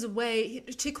he was away,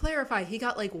 to clarify, he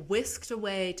got, like, whisked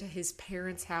away to his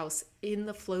parents' house in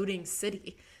the floating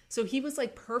city. So he was,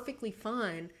 like, perfectly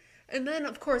fine. And then,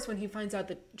 of course, when he finds out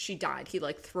that she died, he,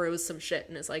 like, throws some shit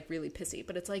and is, like, really pissy.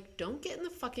 But it's like, don't get in the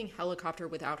fucking helicopter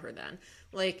without her then.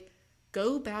 Like,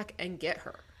 go back and get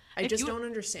her. I just don't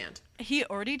understand. He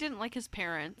already didn't like his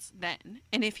parents then.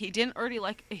 And if he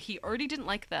already didn't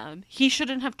like them, he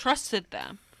shouldn't have trusted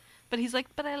them. But he's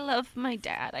like, but I love my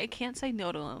dad. I can't say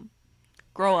no to him.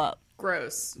 Grow up.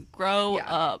 Gross. Grow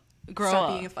up.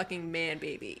 Stop being a fucking man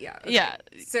baby. Yeah. Okay. Yeah.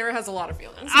 Sarah has a lot of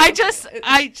feelings. I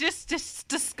just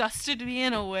disgusted me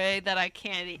in a way that I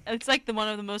can't. It's like one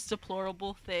of the most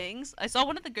deplorable things. I saw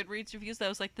one of the Goodreads reviews that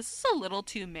was like, this is a little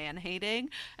too man-hating.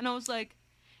 And I was like,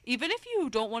 even if you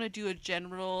don't want to do a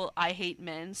general I hate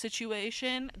men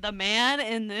situation, the man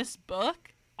in this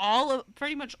book,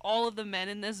 pretty much all of the men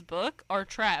in this book are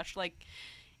trash. Like,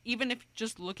 even if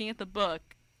just looking at the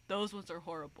book, those ones are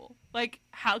horrible. Like,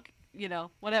 how...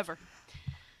 whatever.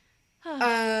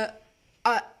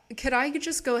 Could I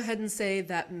just go ahead and say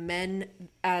that men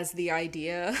as the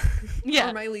idea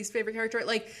are my least favorite character?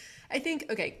 Like, I think,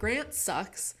 okay, Grant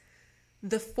sucks.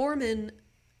 The foreman,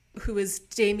 who is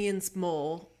Damien's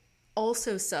mole,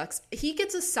 also sucks. He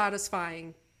gets a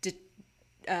satisfying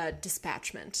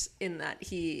dispatchment in that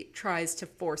he tries to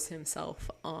force himself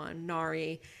on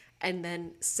Nari, and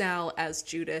then Sal as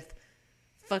Judith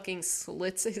fucking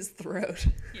slits his throat.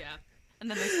 Yeah. And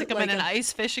then they stick him in an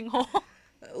ice fishing hole.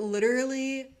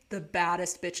 Literally the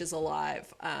baddest bitches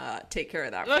alive. Take care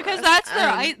of that. Because that's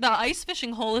the ice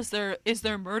fishing hole is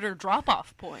their murder drop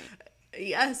off point.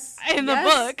 Yes. In the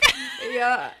book.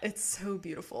 Yeah. It's so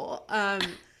beautiful.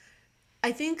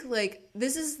 I think, like,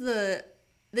 this is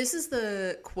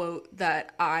the quote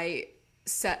that I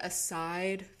set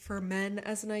aside for men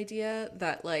as an idea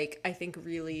that, like, I think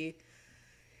really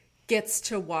gets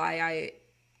to why I,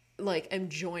 like, am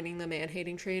joining the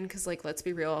man-hating train. Because, like, let's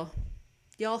be real,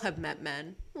 y'all have met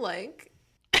men. Like,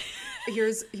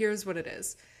 here's what it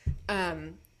is.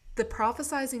 The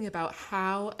prophesizing about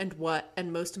how and what,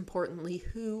 and most importantly,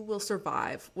 who will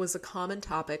survive was a common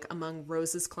topic among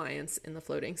Rose's clients in the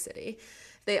floating city.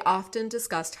 They often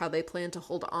discussed how they plan to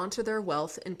hold on to their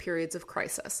wealth in periods of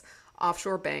crisis.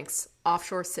 Offshore banks,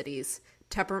 offshore cities,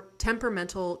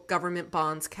 temperamental government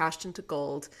bonds cashed into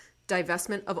gold,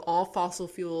 divestment of all fossil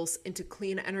fuels into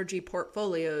clean energy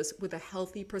portfolios with a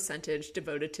healthy percentage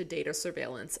devoted to data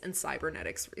surveillance and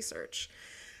cybernetics research.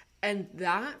 And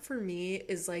that, for me,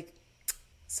 is, like,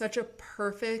 such a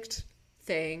perfect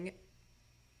thing,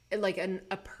 like,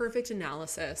 a perfect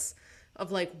analysis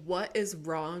of, like, what is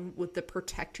wrong with the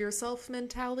protect yourself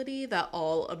mentality that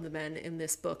all of the men in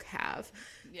this book have.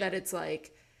 Yeah. That it's,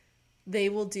 like, they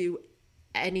will do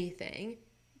anything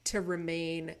to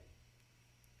remain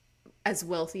as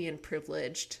wealthy and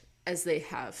privileged as they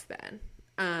have been.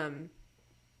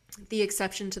 The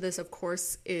exception to this, of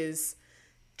course, is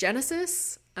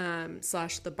Genesis /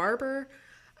 the barber,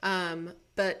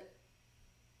 but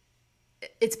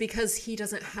it's because he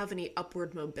doesn't have any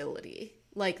upward mobility.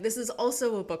 Like, this is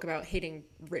also a book about hating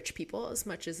rich people as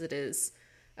much as it is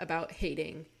about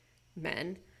hating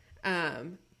men.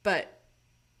 But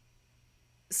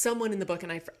someone in the book,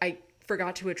 and I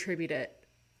forgot to attribute it,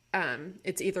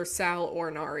 it's either Sal or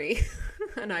Nari,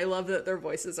 and I love that their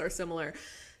voices are similar,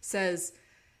 says,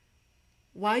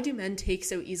 why do men take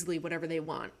so easily whatever they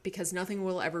want? Because nothing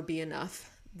will ever be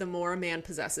enough. The more a man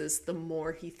possesses, the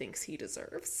more he thinks he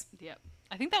deserves. Yep.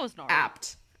 I think that was Nari.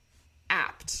 Apt.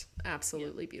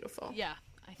 Absolutely beautiful. Yeah.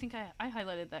 I think I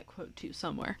highlighted that quote too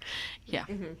somewhere. Yeah.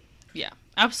 Mm-hmm. Yeah,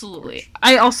 absolutely.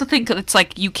 I also think it's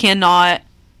like you cannot...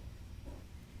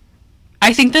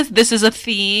 I think that this is a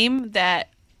theme that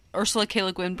Ursula K.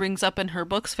 Le Guin brings up in her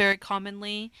books very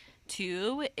commonly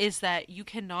too is that you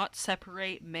cannot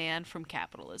separate man from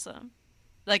capitalism.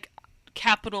 Like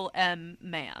capital M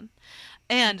man.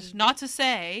 And not to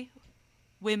say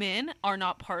women are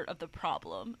not part of the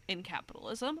problem in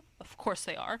capitalism. Of course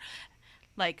they are.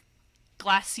 Like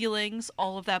glass ceilings,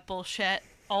 all of that bullshit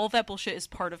is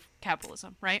part of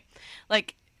capitalism, right?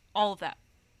 Like all of that.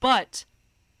 But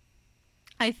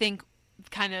I think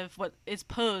kind of what is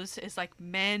posed is like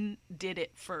men did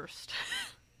it first.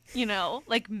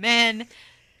 Like men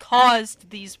caused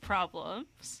these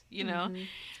problems,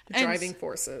 Driving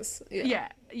forces. Yeah,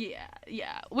 yeah,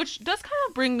 yeah. Which does kind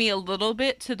of bring me a little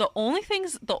bit to the only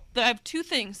things, I have two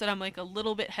things that I'm like a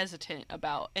little bit hesitant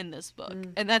about in this book.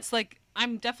 And that's like,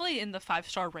 I'm definitely in the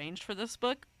 5-star range for this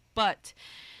book, but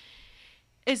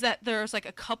is that there's like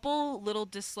a couple little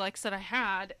dislikes that I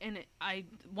had, and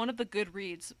one of the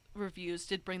Goodreads reviews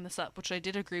did bring this up, which I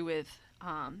did agree with,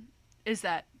 is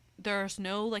that there's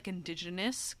no like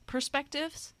indigenous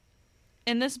perspectives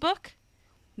in this book.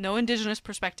 No indigenous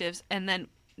perspectives, and then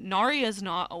Nari is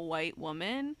not a white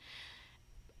woman,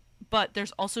 but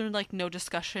there's also like no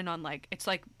discussion on like, it's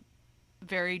like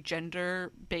very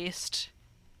gender based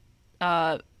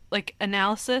like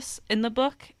analysis in the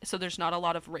book, so there's not a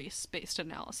lot of race based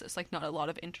analysis, like not a lot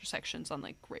of intersections on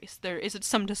like race. There is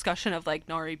some discussion of like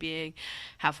Nari being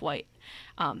half white,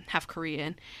 half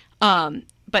Korean,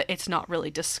 but it's not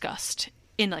really discussed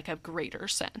in like a greater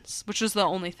sense, which is the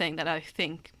only thing that I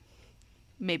think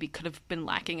maybe could have been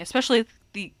lacking, especially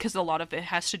because a lot of it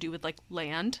has to do with like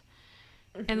land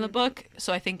in the book.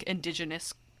 So I think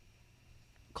indigenous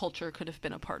culture could have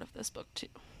been a part of this book too.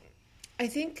 I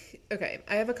think, okay,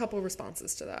 I have a couple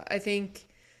responses to that. I think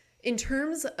in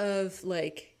terms of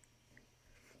like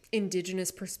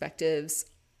indigenous perspectives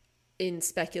in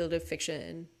speculative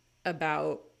fiction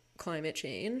about climate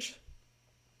change,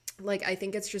 like I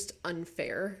think it's just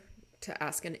unfair to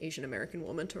ask an Asian American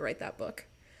woman to write that book.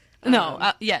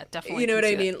 No, yeah, definitely. You know what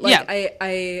I mean? Like,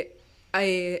 yeah.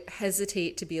 I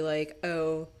hesitate to be like,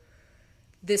 oh,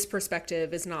 this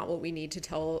perspective is not what we need to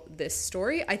tell this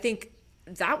story. I think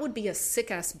that would be a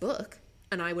sick-ass book,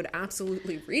 and I would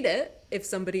absolutely read it if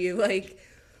somebody, like,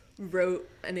 wrote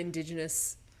an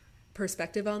indigenous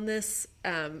perspective on this.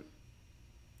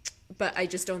 But I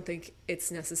just don't think it's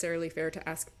necessarily fair to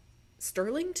ask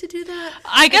Sterling to do that.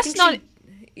 I guess not...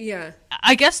 Yeah.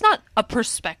 I guess not a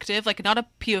perspective, like not a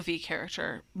POV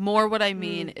character. More what I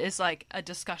mean is like a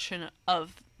discussion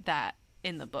of that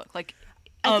in the book. Like,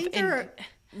 I think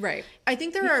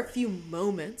there are a few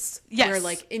moments where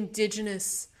like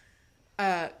indigenous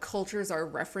cultures are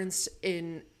referenced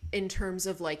in terms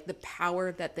of like the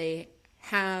power that they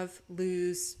have,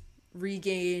 lose,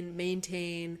 regain,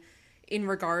 maintain in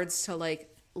regards to like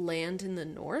land in the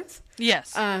north.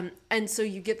 Yes. And so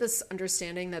you get this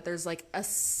understanding that there's like a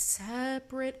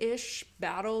separate-ish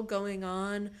battle going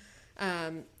on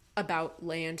about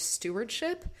land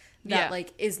stewardship that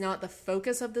like is not the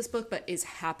focus of this book but is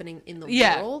happening in the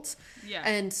world. Yeah.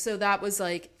 And so that was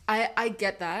like, I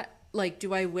get that. Like,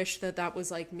 do I wish that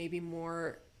was like maybe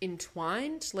more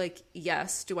entwined? Like,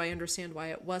 yes. Do I understand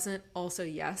why it wasn't? Also,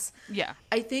 yes. Yeah.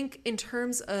 I think in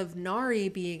terms of Nari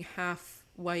being half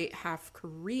white, half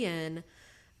Korean,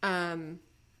 there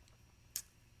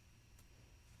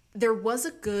was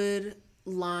a good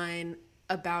line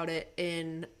about it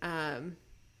in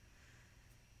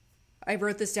I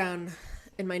wrote this down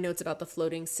in my notes about the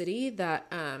floating city,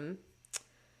 that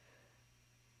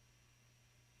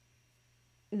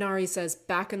Nari says,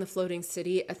 back in the floating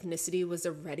city, ethnicity was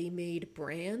a ready-made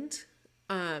brand,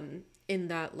 in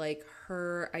that like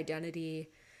her identity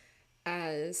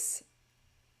as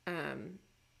a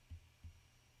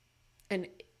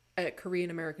Korean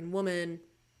American woman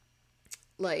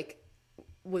like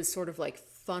was sort of like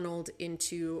funneled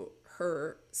into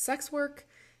her sex work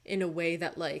in a way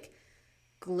that like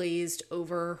glazed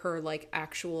over her like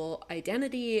actual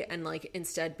identity and like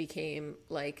instead became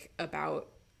like about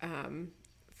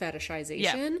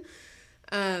fetishization.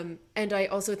 And I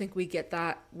also think we get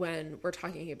that when we're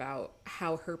talking about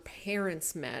how her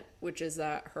parents met, which is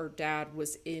that her dad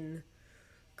was in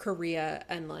Korea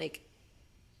and like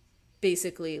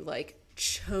basically like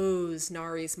chose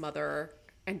Nari's mother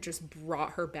and just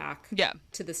brought her back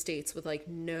to the States with like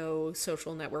no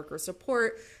social network or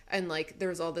support. And like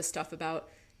there's all this stuff about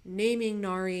naming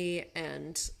Nari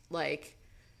and like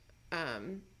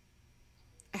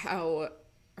how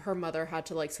her mother had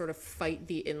to like sort of fight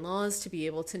the in-laws to be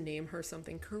able to name her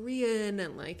something Korean.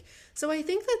 And like, so I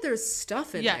think that there's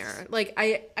stuff in there. Like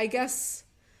I guess,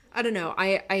 I don't know,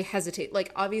 I hesitate.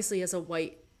 Like obviously as a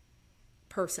white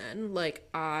person, like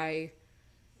I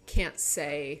can't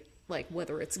say like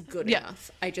whether it's good Yeah.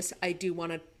 enough. I do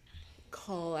want to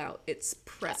call out its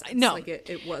presence. No, like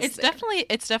it was it's there.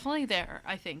 definitely there.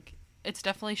 I think it's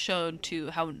definitely shown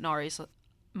to how Nari's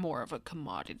more of a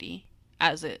commodity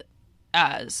as a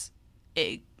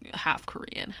half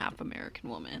Korean, half American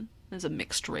woman, as a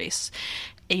mixed race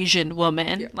Asian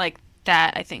woman. Yeah. Like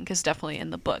that, I think is definitely in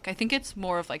the book. I think it's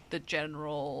more of like the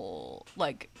general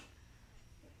like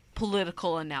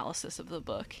political analysis of the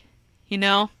book. You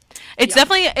know, it's Yeah.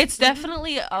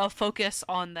 definitely a focus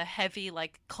on the heavy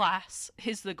like class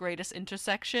is the greatest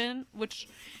intersection, which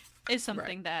is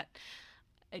something Right. that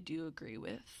I do agree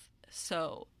with.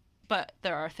 So, but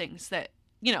there are things that,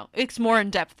 you know, it's more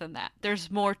in depth than that.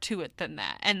 There's more to it than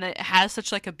that, and it has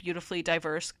such like a beautifully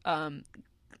diverse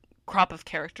crop of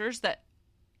characters that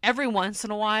every once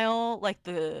in a while, like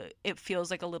it feels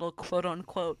like a little quote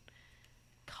unquote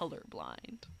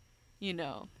colorblind. You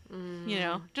know,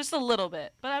 just a little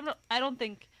bit. But I don't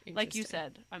think, like you Interesting.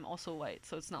 said, I'm also white,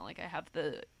 so it's not like I have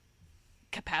the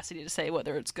capacity to say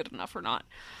whether it's good enough or not.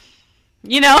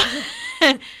 You know?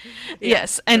 Yeah,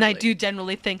 Yes, and I totally. do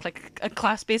generally think like a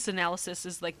class-based analysis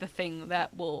is like the thing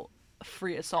that will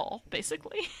free us all,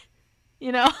 basically.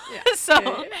 You know? Yeah. So, Yeah,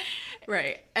 yeah, yeah.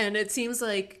 Right. And it seems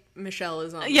like Michelle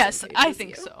is on the yes, same page I as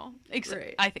think you. so.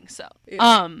 Right. I think so.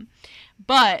 Yeah.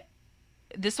 But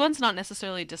this one's not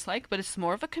necessarily a dislike, but it's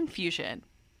more of a confusion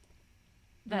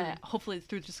that hopefully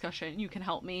through discussion you can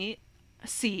help me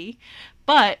see.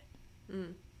 But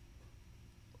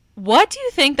what do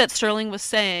you think that Sterling was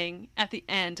saying at the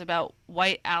end about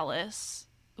White Alice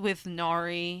with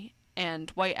Nari and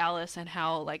White Alice, and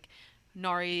how like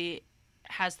Nari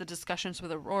has the discussions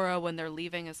with Aurora when they're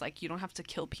leaving, is like, you don't have to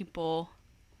kill people,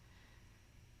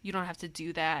 you don't have to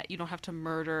do that, you don't have to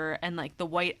murder, and like the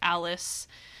White Alice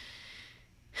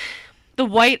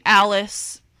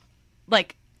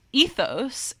like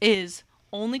ethos is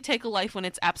only take a life when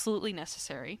it's absolutely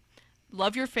necessary,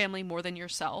 love your family more than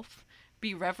yourself,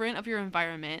 be reverent of your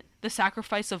environment, the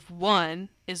sacrifice of one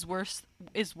is worth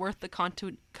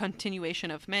the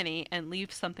continuation of many, and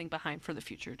leave something behind for the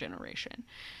future generation.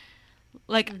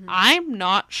 Like, I'm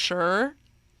not sure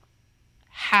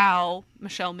how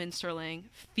Michelle Minsterling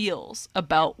feels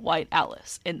about White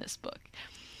Alice in this book.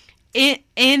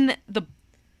 In the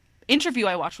interview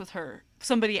I watched with her,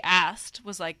 somebody asked,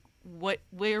 was like,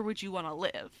 where would you want to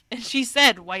live? And she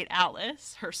said White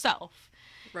Alice herself.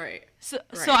 Right. So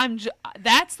Right.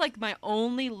 that's like my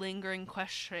only lingering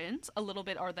questions a little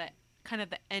bit, are the kind of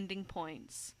the ending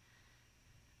points.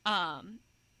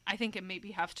 I think it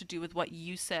maybe have to do with what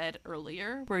you said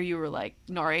earlier, where you were like,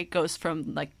 Nari goes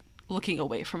from like looking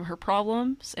away from her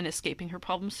problems and escaping her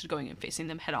problems to going and facing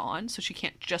them head on. So she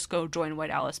can't just go join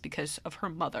White Alice because of her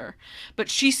mother, but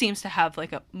she seems to have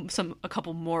like a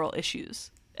couple moral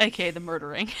issues, aka the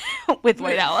murdering with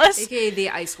White Right. Alice. AKA the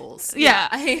ice holes. Yeah.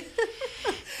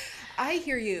 I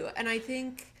hear you. And I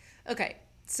think, okay,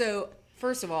 so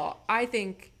first of all, I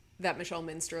think that Michelle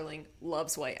Minsterling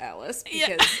loves White Alice Yeah.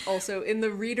 because also in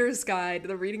the reader's guide,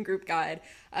 the reading group guide,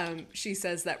 she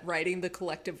says that writing the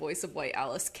collective voice of White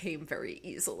Alice came very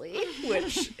easily,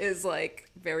 which is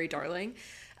like very darling.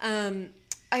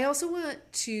 I also want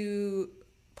to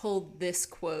pull this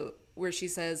quote where she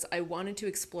says, I wanted to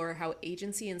explore how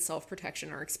agency and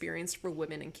self-protection are experienced for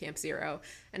women in Camp Zero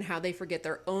and how they forget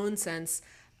their own sense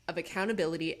of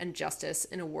accountability and justice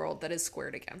in a world that is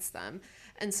squared against them.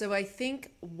 And so I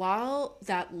think while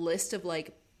that list of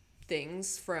like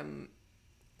things from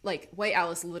like White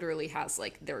Alice literally has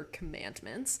like their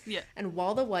commandments. Yeah. And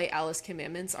while the White Alice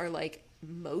commandments are like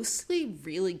mostly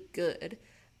really good,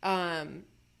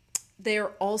 they're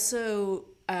also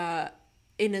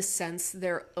in a sense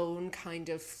their own kind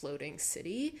of floating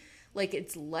city. Like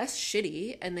it's less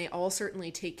shitty and they all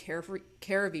certainly take care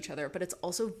of each other, but it's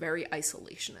also very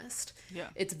isolationist. Yeah.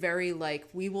 It's very like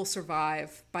we will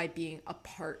survive by being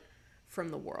apart from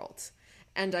the world.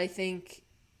 And I think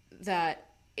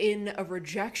that in a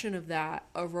rejection of that,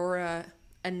 Aurora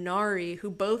and Nari, who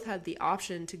both had the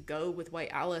option to go with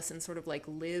White Alice and sort of like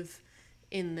live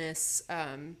in this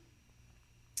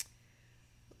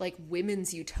like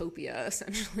women's utopia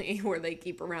essentially, where they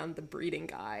keep around the breeding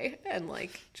guy and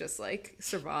like just like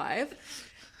survive,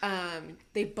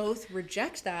 they both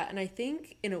reject that. And I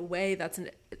think in a way that's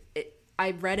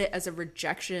I read it as a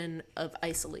rejection of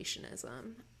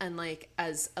isolationism and like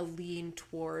as a lean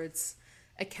towards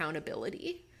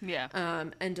accountability. Yeah.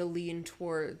 And a lean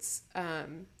towards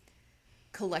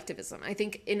collectivism. I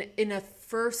think in a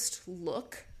first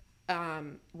look,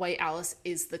 White Alice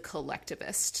is the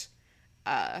collectivist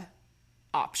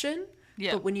option.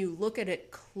 Yeah. But when you look at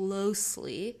it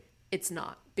closely, it's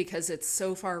not. because it's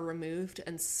so far removed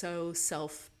and so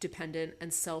self-dependent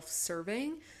and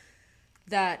self-serving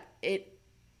that it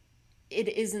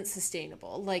isn't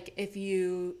sustainable. Like, if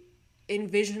you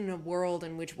envision a world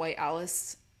in which White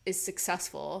Alice is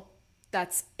successful,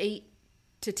 that's 8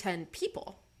 to 10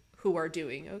 people who are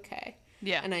doing okay.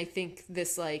 Yeah. And I think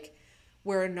this, like,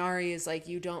 where Nari is like,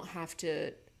 you don't have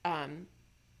to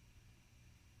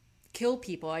kill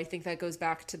people, I think that goes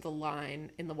back to the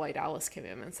line in the White Alice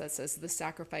commandments that says the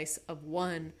sacrifice of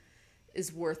one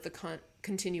is worth the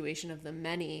continuation of the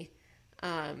many.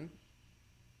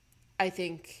 I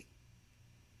think,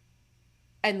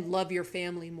 and love your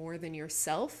family more than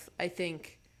yourself. I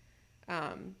think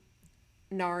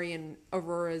Nari and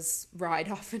Aurora's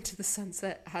ride off into the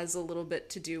sunset has a little bit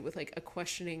to do with like a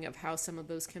questioning of how some of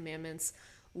those commandments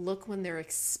look when they're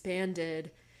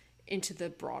expanded into the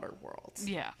broader world.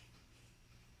 Yeah.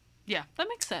 Yeah, that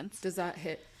makes sense. Does that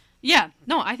hit? Yeah,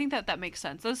 no, I think that makes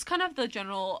sense. That's kind of the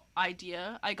general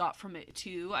idea I got from it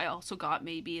too. I also got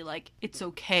maybe like it's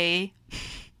okay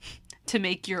to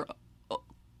make your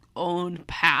own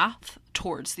path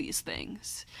towards these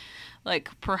things. Like,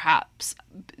 perhaps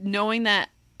knowing that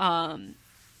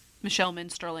Michelle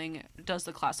Minsterling does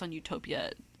the class on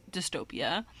utopia,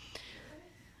 dystopia,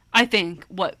 I think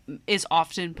what is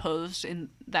often posed in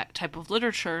that type of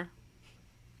literature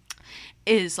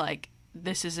is like,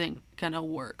 this isn't gonna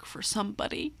work for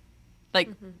somebody. Like,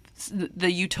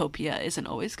 the utopia isn't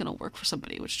always gonna work for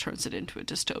somebody, which turns it into a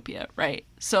dystopia, right?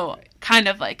 So kind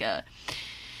of like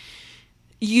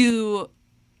you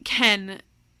can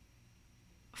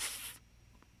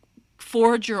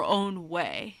forge your own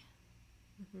way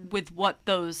with what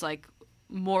those like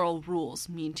moral rules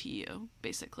mean to you,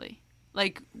 basically.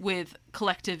 Like with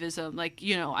collectivism, like,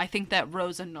 you know, I think that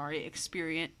Rose and Nari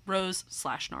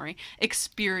Rose/Nari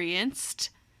experienced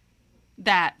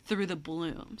that through the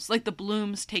blooms, like the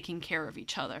blooms taking care of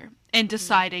each other and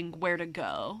deciding where to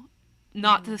go.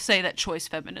 Not to say that choice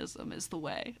feminism is the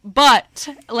way, but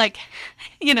like,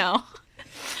 you know,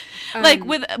 like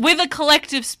with a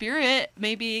collective spirit,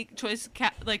 maybe choice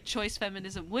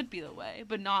feminism would be the way,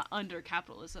 but not under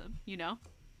capitalism, you know?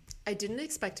 I didn't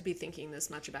expect to be thinking this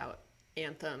much about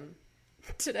Anthem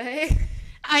today.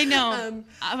 I know,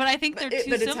 but I think they're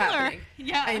too similar.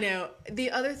 Yeah, I know.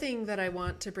 The other thing that I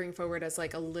want to bring forward as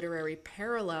like a literary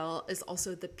parallel is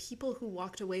also The People Who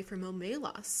Walked Away from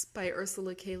Omelas by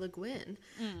Ursula K. Le Guin,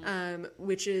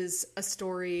 which is a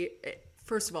story.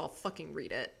 First of all, fucking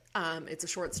read it. It's a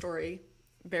short story,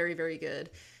 very, very good.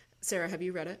 Sarah, have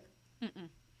you read it? Mm-mm.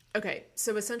 Okay,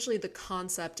 so essentially the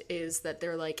concept is that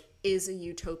there like is a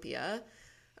utopia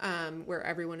where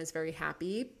everyone is very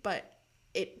happy, but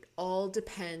it all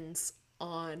depends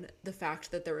on the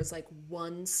fact that there is like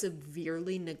one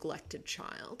severely neglected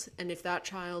child. And if that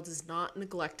child is not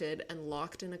neglected and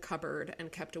locked in a cupboard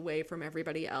and kept away from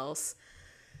everybody else,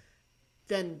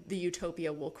 then the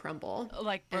utopia will crumble.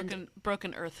 Like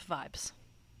Broken Earth vibes.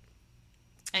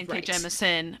 N.K.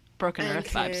 Jemisin, Broken Earth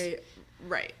vibes.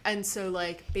 Right. And so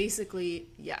like basically,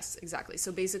 yes, exactly.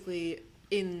 So basically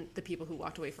in The People Who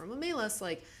Walked Away from Omelas,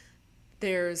 like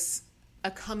there's a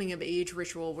coming of age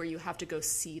ritual where you have to go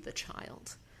see the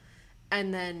child.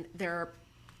 And then the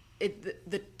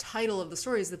title of the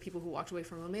story is The People Who Walked Away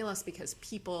from Omelas, because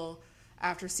people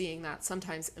after seeing that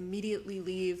sometimes immediately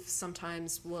leave,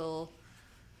 sometimes will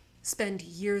spend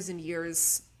years and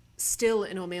years still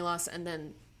in Omelas and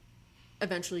then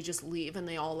eventually just leave, and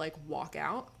they all like walk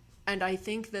out. And I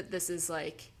think that this is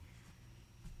like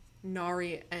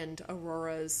Nari and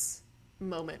Aurora's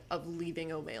moment of leaving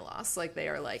Omelas. Like they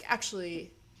are like,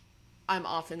 actually, I'm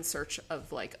off in search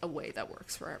of like a way that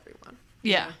works for everyone.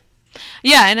 Yeah.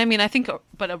 Yeah, and I mean, I think,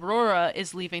 but Aurora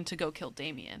is leaving to go kill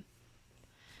Damien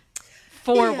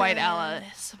for White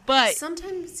Alice. But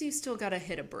sometimes you still gotta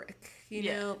hit a brick, you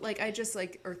know? Like I just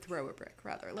like, or throw a brick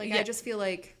rather. Like I just feel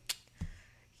like,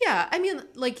 yeah, I mean,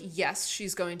 like, yes,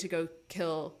 she's going to go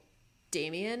kill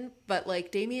Damien, but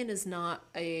like Damien is not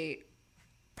a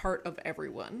part of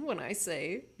everyone when I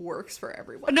say works for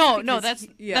everyone. No, that's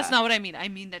not what I mean. I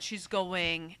mean that she's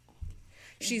going.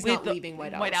 She's not leaving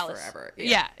White Alice forever.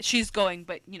 Yeah, she's going,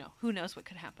 but you know, who knows what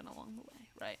could happen along the way,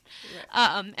 right?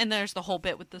 And there's the whole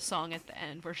bit with the song at the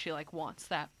end where she like wants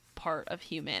that part of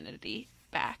humanity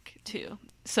back too.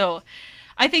 So,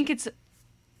 I think it's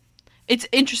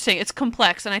interesting. It's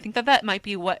complex, and I think that might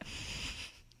be what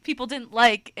people didn't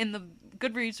like in the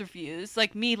Goodreads reviews.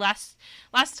 Like me last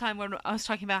time when I was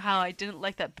talking about how I didn't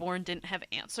like that Bourne didn't have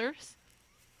answers.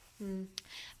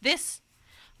 This,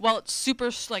 while it's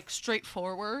super like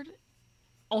straightforward,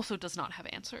 also does not have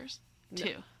answers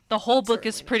too. The whole book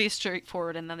is pretty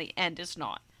straightforward, and then the end is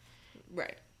not.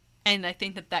 Right. And I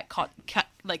think that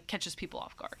like catches people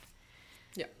off guard.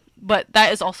 Yeah. But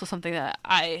that is also something that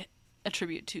I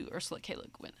attribute to Ursula K. Le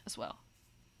Guin as well.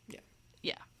 Yeah.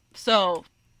 Yeah. So,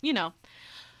 you know,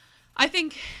 I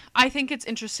think it's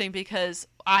interesting because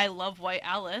I love White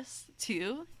Alice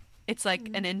too. It's like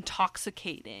an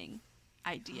intoxicating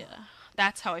idea.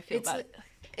 That's how I feel about it.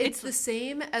 It's the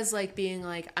same as like being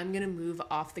like, I'm going to move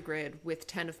off the grid with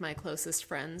 10 of my closest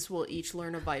friends. We'll each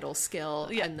learn a vital skill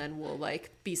and then we'll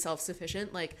like be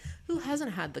self-sufficient. Like, who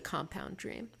hasn't had the compound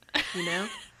dream? You know?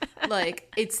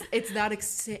 Like, it's that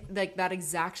like that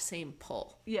exact same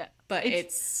pull. Yeah. But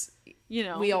it's you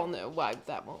know, we all know why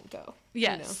that won't go.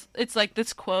 Yes. You know? It's like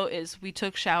this quote is, we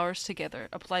took showers together,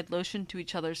 applied lotion to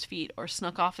each other's feet, or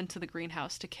snuck off into the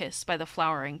greenhouse to kiss by the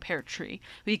flowering pear tree.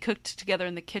 We cooked together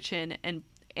in the kitchen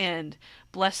and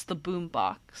blessed the boom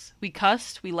box. We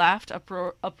cussed, we laughed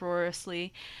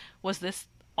uproariously. Was this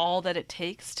all that it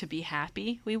takes to be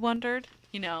happy? We wondered.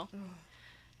 You know?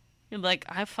 Like,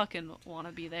 I fucking want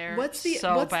to be there. What's the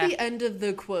end of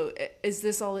the quote? Is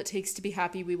this all it takes to be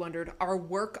happy? We wondered. Our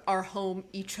work, our home,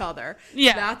 each other.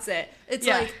 Yeah, that's it. It's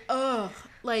like,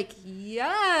 like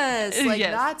yes, like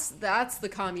yes. that's the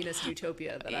communist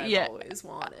utopia that I've always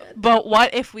wanted. But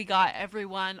what if we got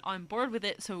everyone on board with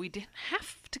it, so we didn't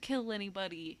have to kill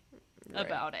anybody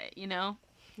about it? You know?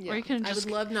 Yeah. Or you can just... I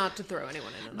would love not to throw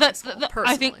anyone in a nice hole,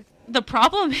 personally. I think the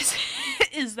problem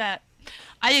is that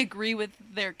I agree with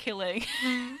their killing.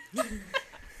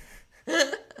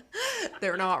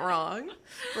 They're not wrong.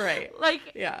 Right.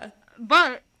 Like, yeah.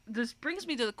 But this brings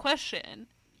me to the question.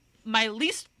 My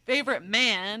least favorite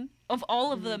man of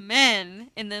all of the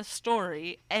men in this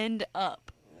story end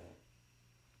up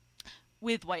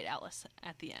with White Alice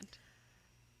at the end.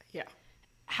 Yeah.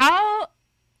 How...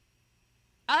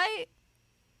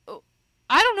 I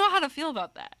don't know how to feel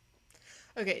about that.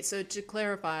 Okay, so to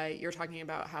clarify, you're talking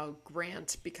about how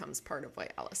Grant becomes part of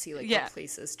White Alice. He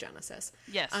replaces Genesis.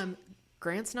 Yes.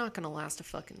 Grant's not gonna last a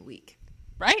fucking week.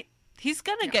 Right? He's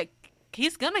gonna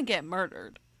get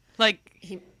murdered. Like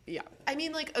I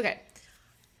mean, like, okay.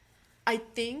 I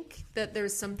think that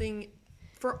there's something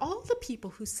for all the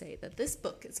people who say that this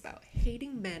book is about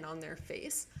hating men on their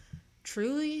face.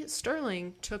 Truly,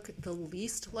 Sterling took the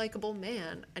least likable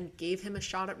man and gave him a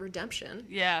shot at redemption.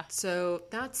 Yeah. So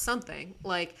that's something.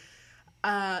 Like,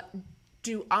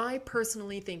 do I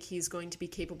personally think he's going to be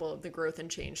capable of the growth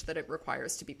and change that it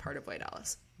requires to be part of White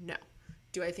Alice? No.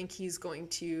 Do I think he's going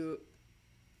to,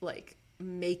 like,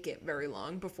 make it very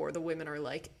long before the women are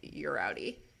like, you're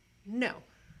outie? No.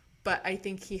 But I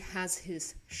think he has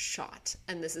his shot.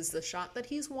 And this is the shot that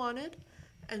he's wanted.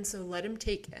 And so let him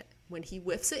take it. When he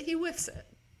whiffs it, he whiffs it.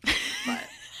 But,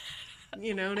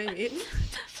 you know what I mean?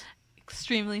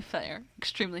 Extremely fair.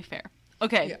 Extremely fair.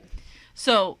 Okay. Yeah.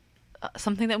 So,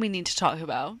 something that we need to talk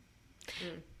about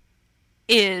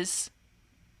is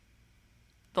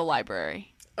the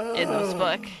library in this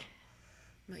book.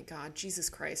 My God, Jesus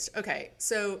Christ. Okay,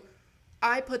 so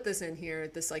I put this in here,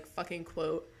 this, like, fucking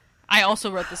quote. I also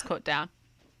wrote this quote down.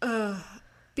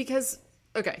 Because,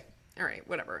 okay, all right,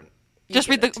 whatever. Just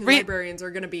read the... Librarians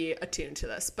are going to be attuned to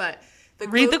this, but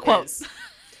read the quote.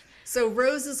 So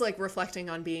Rose is, like, reflecting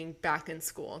on being back in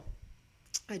school,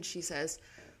 and she says,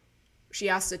 she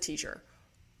asked a teacher,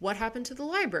 what happened to the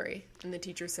library? And the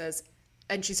teacher says,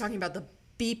 and she's talking about the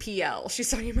BPL. She's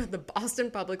talking about the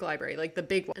Boston Public Library, like the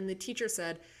big one. And the teacher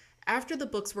said, after the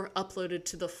books were uploaded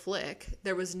to the Flick,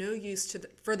 there was no use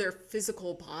for their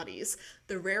physical bodies.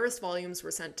 The rarest volumes were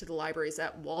sent to the libraries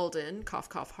at Walden, cough,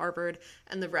 cough, Harvard,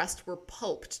 and the rest were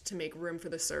pulped to make room for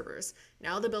the servers.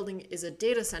 Now the building is a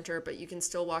data center, but you can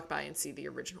still walk by and see the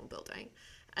original building.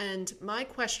 And my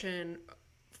question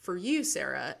for you,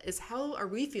 Sarah, is how are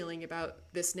we feeling about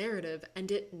this narrative and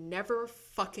it never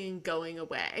fucking going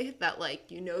away? That,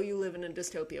 like, you live in a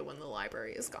dystopia when the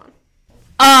library is gone.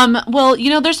 Well,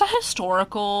 there's the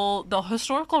historical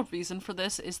reason for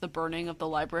this is the burning of the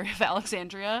Library of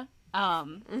Alexandria.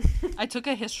 I took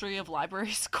a history of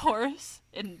libraries course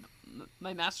in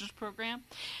my master's program,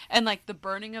 and, like, the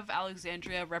burning of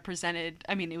Alexandria represented,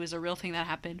 I mean, it was a real thing that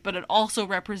happened, but it also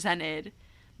represented,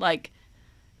 like,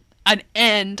 an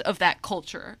end of that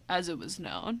culture as it was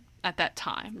known at that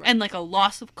time. Right. And, like, a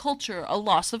loss of culture, a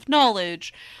loss of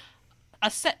knowledge,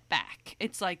 a setback.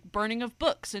 It's like burning of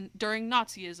books and during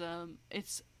Nazism.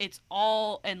 It's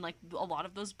all, and, like, a lot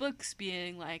of those books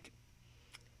being, like,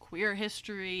 queer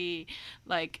history,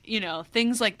 like,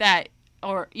 things like that,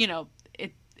 or,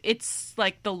 it's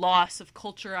like the loss of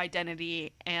culture,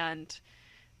 identity, and,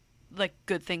 like,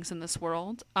 good things in this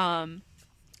world. I'll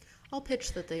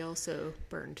pitch that they also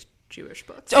burned Jewish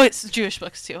books. Oh, it's Jewish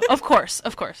books too. Of course.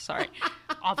 Sorry.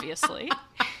 Obviously.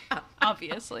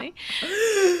 Obviously.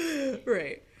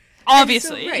 Right.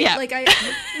 Obviously, right, yeah. like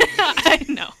I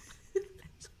know.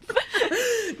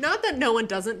 not that no one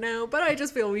doesn't know, but I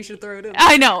just feel we should throw it in.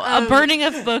 I know. A burning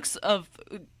of books of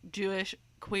Jewish,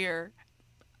 queer,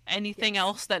 anything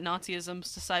else that Nazism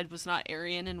decided was not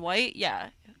Aryan and white. Yeah,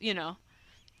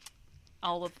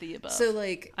 all of the above. So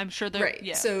like, I'm sure they're right.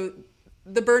 Yeah. So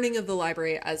the burning of the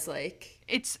library as like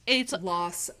it's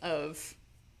loss of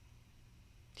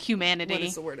humanity. What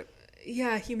is the word?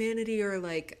 Yeah, humanity or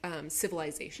like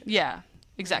civilization. Yeah,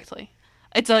 exactly.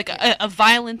 It's like a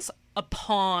violence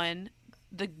upon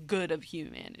the good of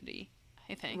humanity,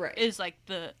 I think. Right. Is like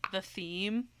the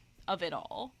theme of it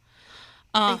all.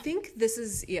 I think this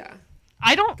is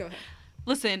I don't Go ahead.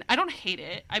 Listen, I don't hate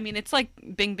it. I mean, it's like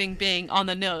bing bing bing on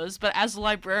the nose, but as a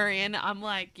librarian, I'm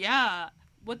like, yeah,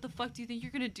 what the fuck do you think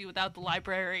you're going to do without the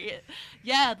library?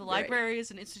 Yeah, the library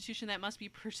is an institution that must be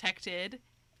protected.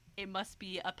 It must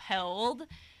be upheld,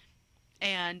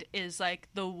 and is like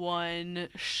the one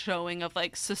showing of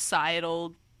like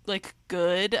societal like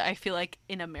good, I feel like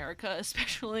in America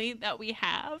especially, that we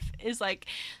have is like,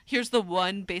 here's the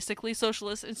one basically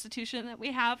socialist institution that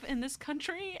we have in this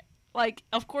country. Like,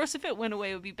 of course if it went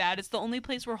away it would be bad. It's the only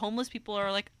place where homeless people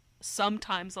are like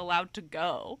sometimes allowed to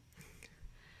go.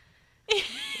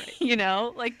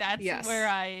 Right. Like that's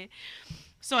where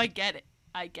so I get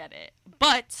it,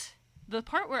 but the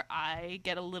part where I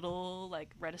get a little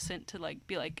like reticent to like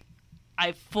be like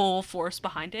I full force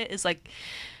behind it is like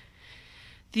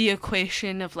the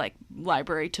equation of like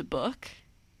library to book.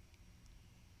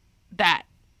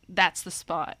 That's the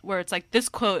spot where it's like this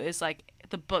quote is like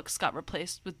the books got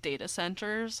replaced with data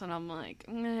centers, and I'm like,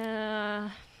 nah.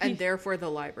 And therefore the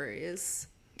library is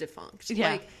defunct.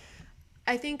 Yeah. Like,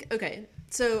 I think, okay,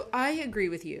 so I agree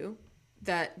with you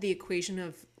that the equation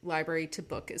of library to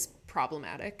book is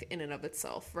problematic in and of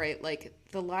itself, right? Like,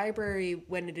 the library,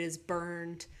 when it is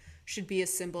burned, should be a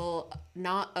symbol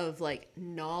not of, like,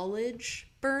 knowledge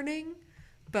burning,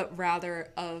 but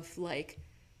rather of, like,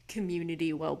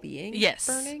 community well-being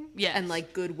burning. Yes. And,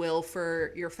 like, goodwill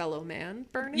for your fellow man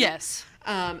burning. Yes.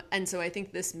 And so I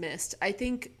think this missed. I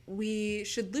think we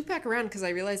should loop back around because I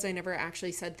realized I never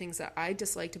actually said things that I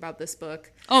disliked about this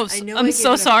book. Oh, I'm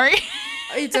so sorry.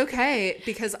 It's okay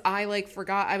because I like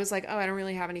forgot. I was like, oh, I don't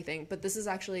really have anything. But this is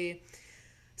actually...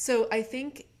 So I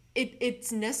think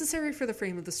it's necessary for the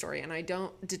frame of the story, and I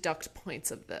don't deduct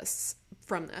points of this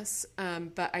from this.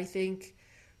 But I think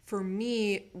for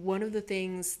me, one of the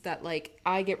things that like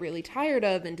I get really tired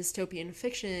of in dystopian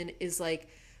fiction is like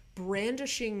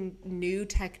brandishing new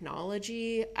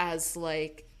technology as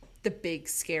like the big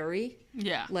scary.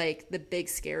 Yeah. Like the big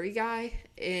scary guy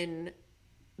in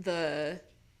the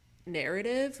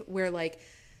narrative, where like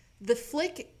the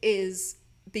flick is,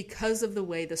 because of the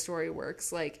way the story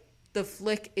works, like the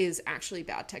flick is actually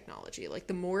bad technology. Like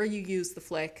the more you use the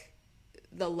flick,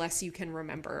 the less you can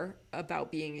remember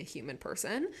about being a human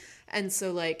person. And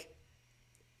so like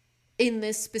in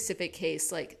this specific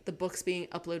case, like the books being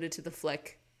uploaded to the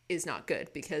flick is not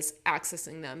good because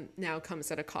accessing them now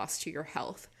comes at a cost to your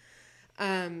health.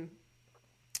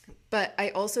 But I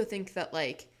also think that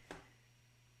like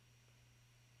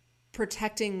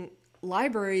protecting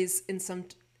libraries in some,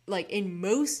 like in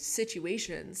most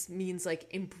situations, means like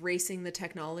embracing the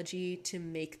technology to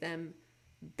make them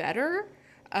better.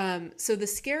 So the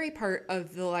scary part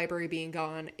of the library being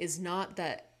gone is not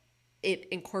that it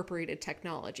incorporated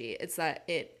technology. It's that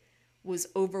it was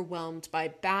overwhelmed by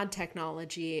bad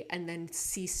technology and then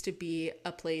ceased to be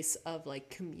a place of like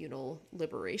communal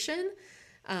liberation,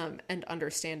 and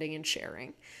understanding and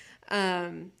sharing.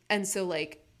 And so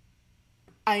like,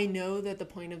 I know that the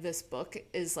point of this book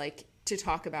is like to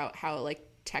talk about how like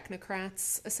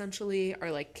technocrats essentially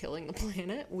are like killing the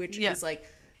planet, which is like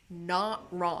not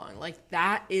wrong. Like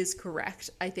that is correct.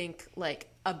 I think like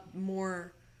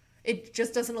it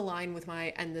just doesn't align with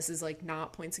my, and this is like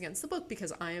not points against the book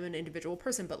because I am an individual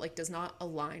person, but like does not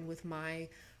align with my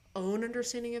own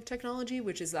understanding of technology,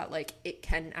 which is that like it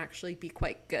can actually be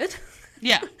quite good.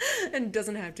 Yeah. And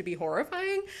doesn't have to be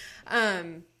horrifying.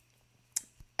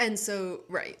 And so,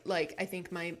 right, like I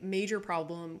think my major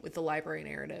problem with the library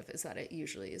narrative is that it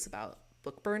usually is about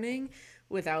book burning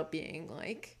without being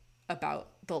like about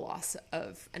the loss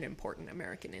of an important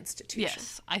American institution.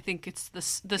 Yes, I think it's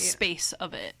the space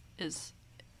of it is,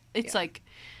 it's like,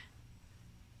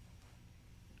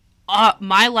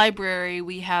 my library,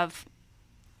 we have,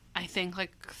 I think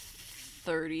like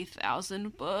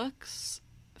 30,000 books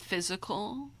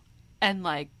physical and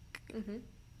like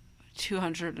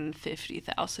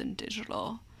 250,000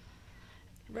 digital.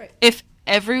 Right. If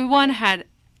everyone had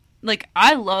like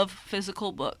I love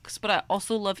physical books, but I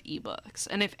also love ebooks.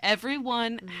 And if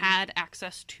everyone had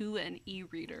access to an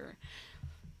e-reader,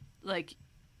 like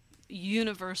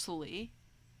universally,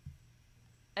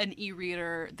 an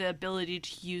e-reader, the ability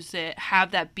to use it,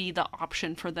 have that be the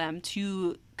option for them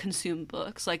to consume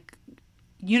books, like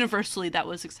universally that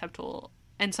was acceptable.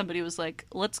 And somebody was like,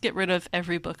 let's get rid of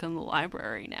every book in the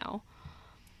library now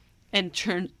and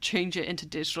change it into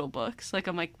digital books. Like,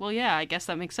 I'm like, well, yeah, I guess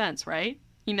that makes sense, right?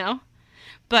 You know?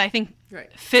 But I think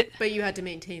Right. fit. But you had to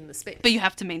maintain the space. But you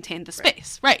have to maintain the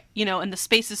space, right? You know, and the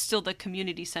space is still the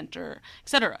community center,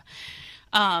 etc.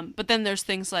 But then there's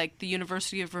things like the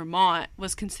University of Vermont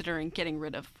was considering getting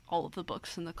rid of all of the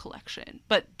books in the collection,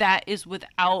 but that is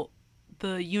without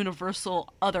the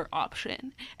universal other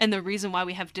option. And the reason why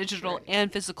we have digital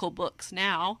and physical books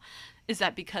now is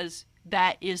that because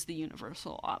that is the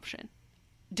universal option,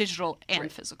 digital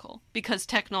and physical, because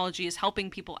technology is helping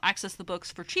people access the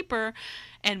books for cheaper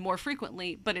and more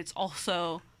frequently, but it's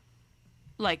also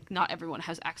like not everyone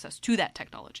has access to that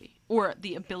technology or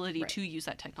the ability to use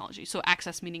that technology. So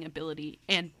access meaning ability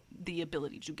and the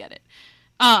ability to get it.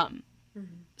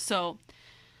 So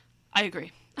I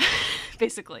agree.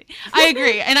 Basically, I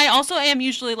agree. And I also am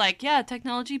usually like, yeah,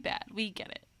 technology bad. We get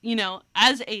it. You know,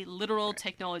 as a literal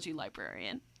technology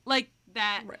librarian, like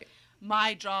that,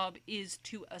 my job is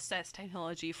to assess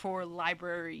technology for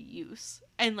library use.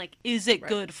 And like, is it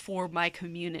good for my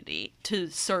community to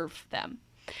serve them?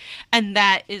 And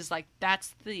that is like,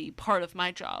 that's the part of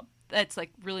my job that's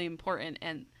like really important.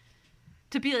 And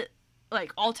to be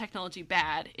like all technology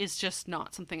bad is just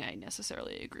not something I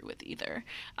necessarily agree with either.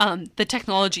 The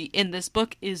technology in this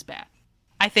book is bad.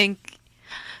 I think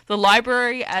the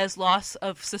library as loss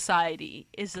of society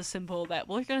is a symbol that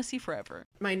we're going to see forever.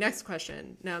 My next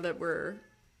question, now that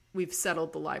we've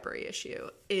settled the library issue,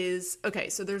 is, okay,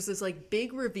 so there's this like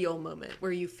big reveal moment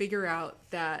where you figure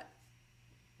out that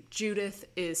Judith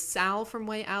is Sal from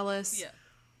White Alice.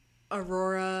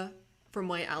 Aurora from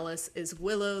White Alice is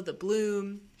Willow the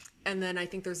Bloom. And then I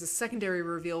think there's a secondary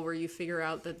reveal where you figure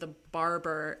out that the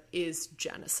barber is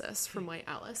Genesis from White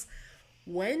Alice.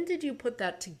 When did you put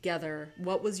that together?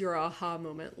 What was your aha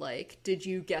moment like? Did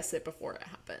you guess it before it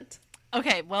happened?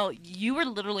 Okay, well, you were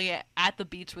literally at the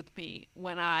beach with me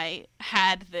when I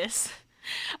had this.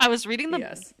 I was reading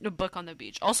the book on the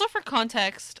beach. Also, for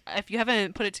context, if you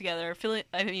haven't put it together,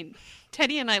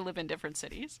 Teddy and I live in different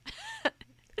cities.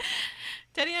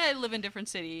 Teddy and I live in different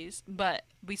cities, but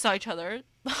we saw each other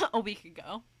a week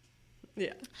ago.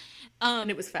 Yeah. And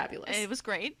it was fabulous. It was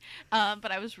great.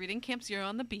 But I was reading Camp Zero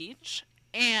on the beach,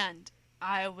 and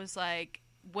I was like,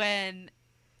 when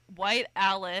White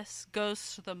Alice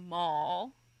goes to the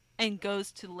mall and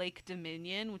goes to Lake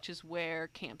Dominion, which is where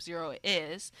Camp Zero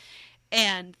is,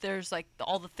 and there's like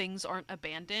all the things aren't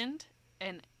abandoned,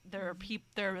 and there are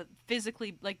they're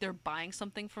physically like they're buying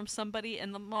something from somebody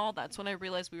in the mall. That's when I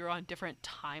realized we were on different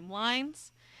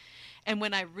timelines. And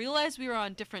when I realized we were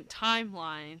on different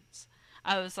timelines,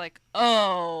 I was like,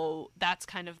 oh, that's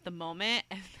kind of the moment.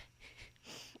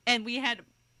 And we had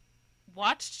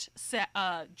watched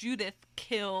Judith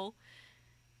kill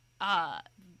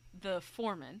the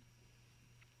foreman.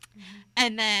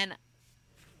 And then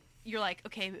you're like,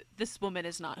 okay, this woman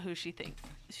is not who she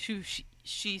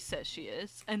says she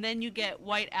is. And then you get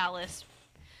White Alice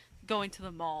going to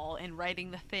the mall and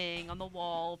writing the thing on the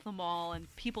wall of the mall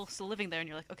and people still living there, and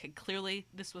you're like, okay, clearly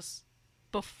this was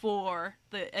before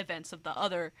the events of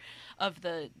the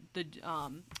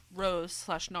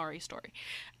Rose/Nari story.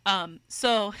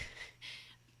 So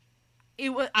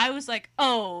I was like,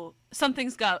 oh,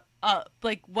 something's got up.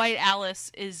 Like White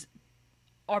Alice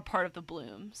are part of the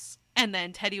Blooms. And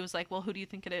then Teddy was like, well, who do you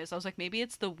think it is? I was like, maybe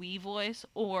it's the Wee voice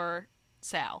or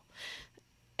Sal.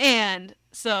 And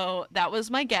so that was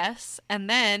my guess. And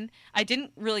then I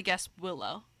didn't really guess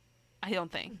Willow, I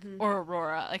don't think, or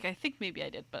Aurora. Like, I think maybe I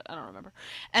did, but I don't remember.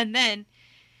 And then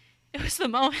it was the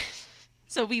moment.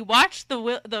 So we watched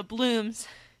the Blooms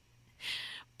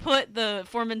put the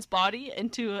foreman's body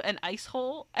into an ice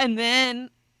hole. And then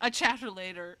a chapter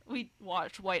later, we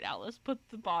watched White Alice put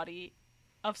the body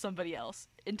of somebody else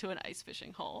into an ice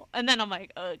fishing hole. And then I'm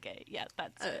like, okay, yeah,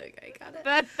 that's it. Okay, got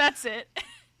it. That's it.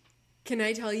 Can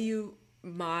I tell you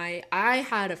I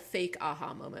had a fake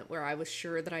aha moment where I was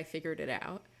sure that I figured it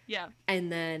out. Yeah.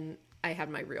 And then I had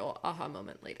my real aha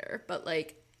moment later. But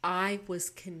like, I was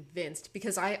convinced,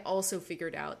 because I also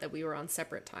figured out that we were on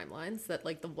separate timelines, that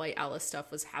like the White Alice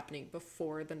stuff was happening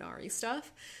before the Nari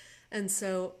stuff. And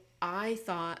so I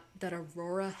thought that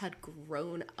Aurora had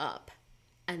grown up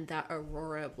and that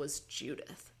Aurora was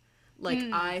Judith. Like,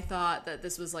 I thought that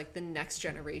this was like the next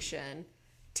generation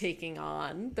taking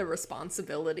on the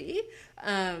responsibility.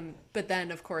 But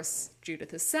then, of course,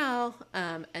 Judith is Sal,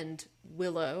 and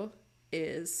Willow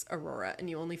is Aurora. And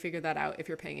you only figure that out if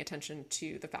you're paying attention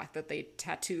to the fact that they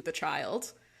tattoo the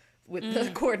child with the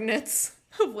coordinates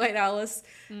of White Alice,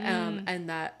 and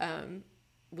that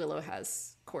Willow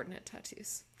has coordinate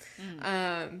tattoos.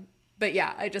 But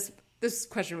yeah, this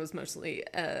question was mostly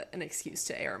an excuse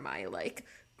to air my like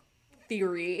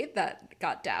theory that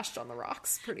got dashed on the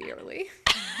rocks pretty early.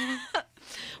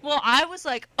 Well, I was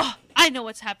like, oh, I know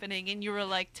what's happening, and you were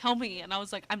like, tell me, and I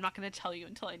was like, I'm not going to tell you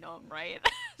until I know I'm right.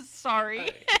 Sorry.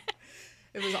 Right.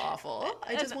 It was awful.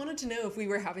 I just wanted to know if we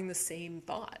were having the same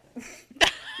thought,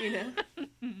 you know?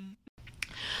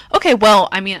 Okay, well,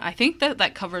 I mean, I think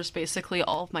that covers basically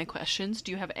all of my questions.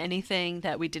 Do you have anything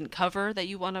that we didn't cover that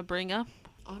you want to bring up?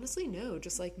 Honestly, no.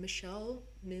 Just like Michelle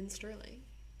Min Sterling.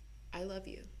 I love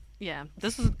you. Yeah,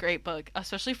 this is a great book,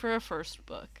 especially for a first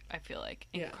book, I feel like.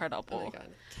 Incredible. Oh my god.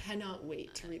 Cannot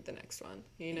wait to read the next one,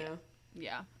 you know?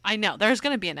 Yeah. I know. There's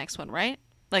going to be a next one, right?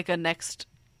 Like a next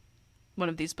one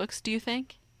of these books, do you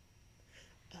think?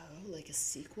 Oh, like a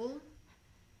sequel?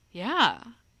 Yeah.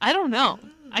 I don't know.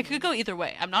 I could go either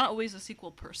way. I'm not always a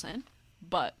sequel person,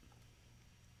 but...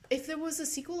 If there was a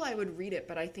sequel, I would read it,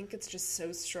 but I think it's just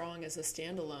so strong as a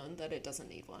standalone that it doesn't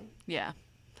need one. Yeah.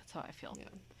 That's how I feel. Yeah.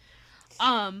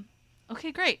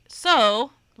 Okay, great.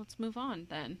 So, let's move on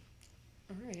then.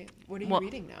 All right. What are you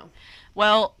reading now?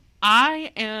 Well,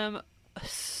 I am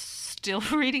still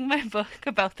reading my book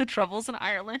about the troubles in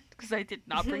Ireland because I did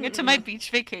not bring it to my beach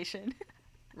vacation.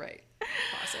 Right.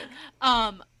 Classic.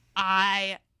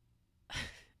 I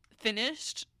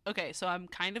finished... Okay, so I'm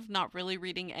kind of not really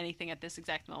reading anything at this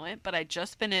exact moment, but I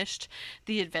just finished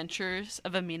The Adventures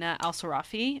of Amina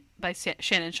Al-Sarafi by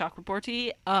Shannon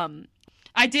Chakraborty.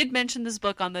 I did mention this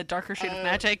book on the Darker Shade of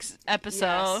Magic's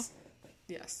episode.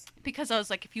 Yes. Because I was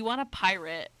like, if you want a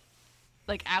pirate,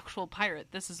 like actual pirate,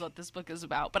 this is what this book is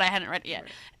about. But I hadn't read it yet.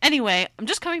 Right. Anyway, I'm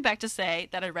just coming back to say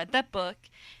that I read that book,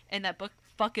 and that book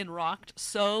fucking rocked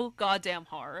so goddamn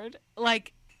hard.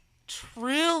 Like,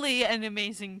 truly an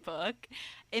amazing book.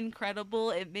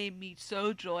 Incredible. It made me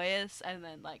so joyous and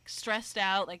then, like, stressed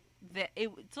out. Like,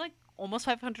 it's like almost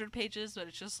 500 pages, but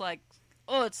it's just like,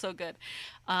 oh, it's so good.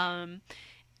 And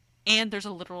there's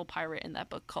a literal pirate in that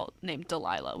book named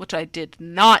Delilah, which I did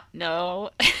not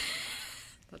know.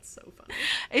 That's so funny.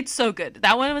 It's so good.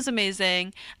 That one was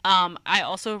amazing. I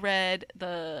also read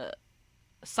The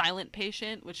Silent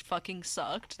Patient, which fucking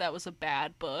sucked. That was a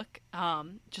bad book.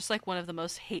 Just like one of the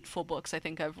most hateful books I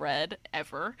think I've read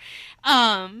ever.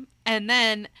 And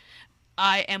then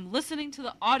I am listening to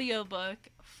the audiobook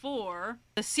for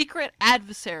The Secret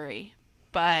Adversary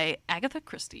by Agatha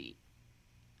Christie.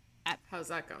 How's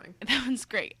that going? That one's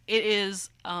great. It is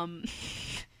a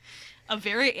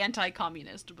very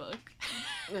anti-communist book.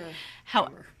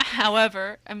 However,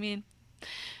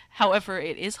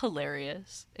 it is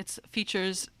hilarious. It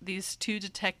features these two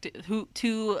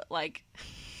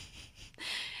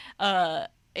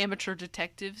amateur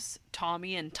detectives,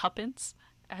 Tommy and Tuppence,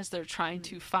 as they're trying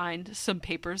to find some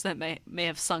papers that may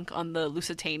have sunk on the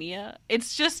Lusitania.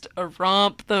 It's just a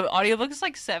romp. The audiobook is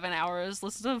like 7 hours.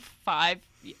 Listen to 5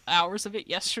 hours of it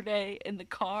yesterday in the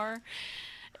car.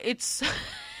 It's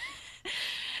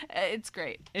it's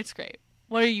great. It's great.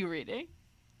 What are you reading?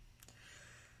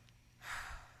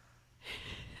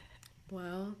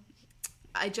 Well,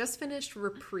 I just finished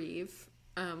Reprieve,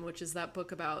 which is that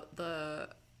book about the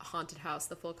haunted house,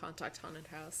 the full contact haunted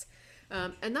house.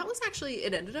 And that was actually,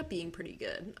 it ended up being pretty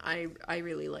good. I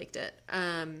really liked it.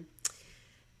 And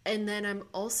then I'm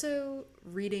also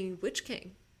reading Witch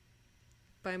King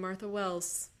by Martha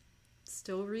Wells.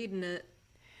 Still reading it.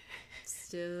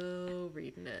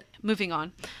 Moving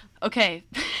on. Okay.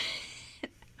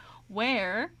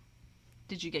 Where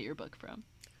did you get your book from?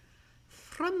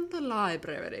 From the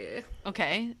library.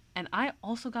 Okay. And I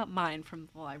also got mine from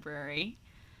the library.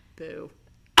 Boo.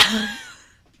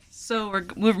 So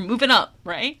we're moving up,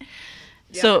 right?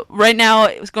 Yep. So right now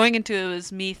it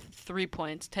was me 3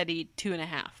 points, Teddy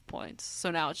 2.5 points.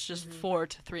 So now it's just 4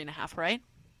 to 3.5, right?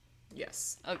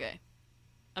 Yes. Okay.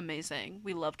 Amazing.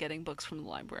 We love getting books from the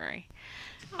library.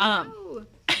 Oh.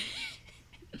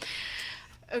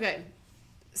 Okay.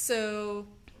 So,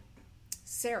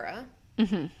 Sarah,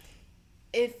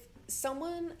 if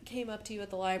someone came up to you at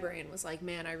the library and was like,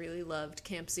 man, I really loved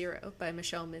Camp Zero by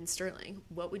Michelle Min Sterling,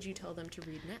 what would you tell them to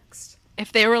read next?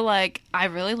 If they were like, I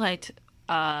really liked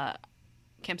Camp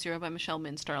Zero by Michelle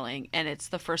Min Sterling, and it's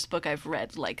the first book I've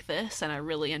read like this, and I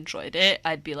really enjoyed it,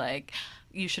 I'd be like,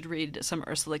 you should read some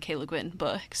Ursula K. Le Guin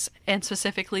books, and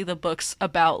specifically the books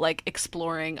about like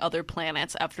exploring other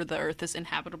planets after the Earth is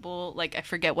inhabitable. Like I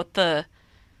forget what the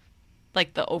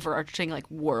overarching like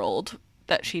world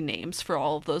that she names for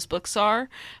all of those books are,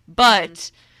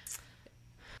 but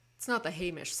It's not the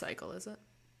Hamish cycle, is it?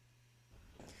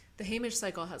 The Hamish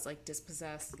cycle has like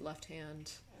dispossessed, left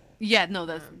hand. yeah, no,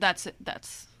 that's it. That's it.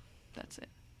 That's it.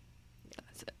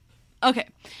 Okay,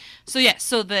 so yeah,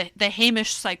 so the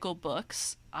Hamish cycle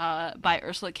books, by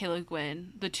Ursula K. Le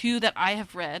Guin, the two that I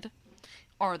have read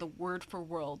are The Word for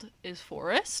World is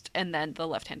Forest, and then The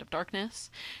Left Hand of Darkness.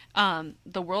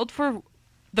 The Word for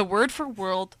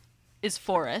World is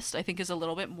Forest, I think, is a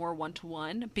little bit more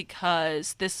one-to-one,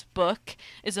 because this book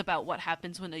is about what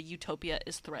happens when a utopia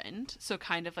is threatened. So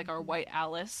kind of like our White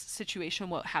Alice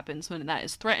situation, what happens when that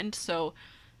is threatened. So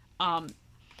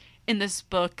in this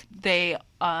book, there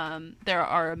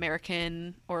are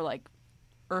American or like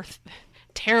Earth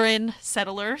Terran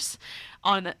settlers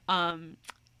on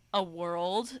a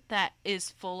world that is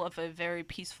full of a very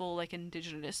peaceful, like,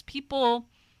 indigenous people,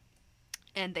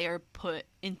 and they are put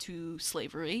into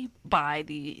slavery by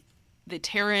the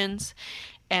Terrans,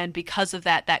 and because of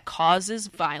that, that causes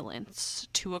violence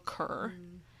to occur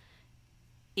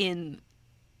in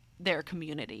their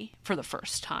community for the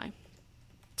first time,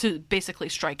 to basically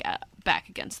strike back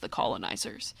against the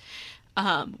colonizers.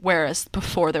 Whereas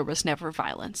before there was never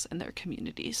violence in their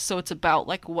communities. So it's about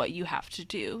like what you have to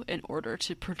do in order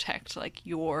to protect like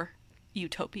your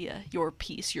utopia, your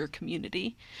peace, your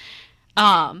community.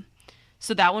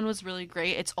 So that one was really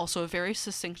great. It's also a very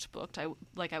succinct book.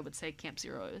 I would say Camp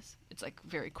Zero is. It's like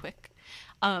very quick.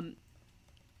 And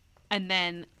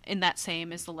then in that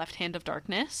same is The Left Hand of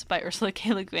Darkness by Ursula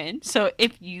K. Le Guin. So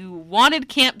if you wanted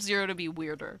Camp Zero to be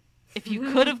weirder, if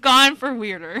you could have gone for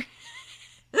weirder,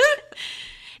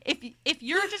 if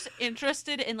you're just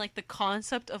interested in like the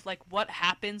concept of like what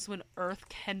happens when Earth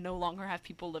can no longer have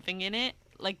people living in it,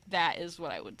 like that is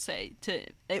what I would say to,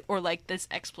 or like this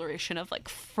exploration of like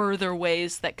further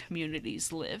ways that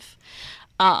communities live.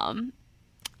 I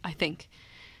think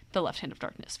The Left Hand of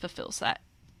Darkness fulfills that.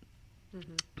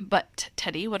 Mm-hmm. But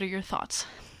Teddy, what are your thoughts?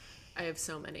 I have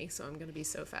so many, so I'm going to be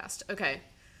so fast. Okay.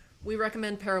 We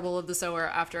recommend Parable of the Sower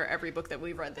after every book that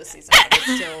we've read this season, but it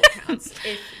still counts.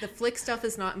 If the flick stuff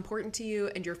is not important to you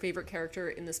and your favorite character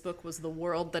in this book was the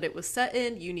world that it was set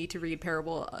in, you need to read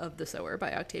Parable of the Sower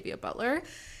by Octavia Butler.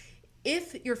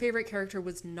 If your favorite character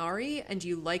was Nari and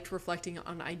you liked reflecting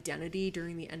on identity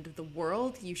during the end of the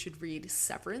world, you should read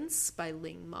Severance by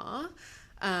Ling Ma.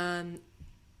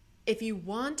 If you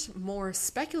want more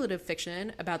speculative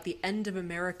fiction about the end of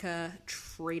America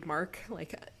trademark,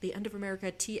 like the end of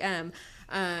America TM,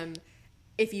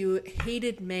 if you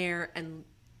hated Mayer and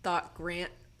thought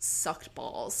Grant sucked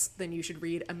balls, then you should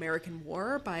read American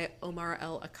War by Omar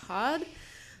El Akkad.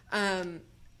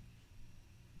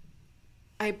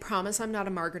 I promise I'm not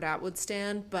a Margaret Atwood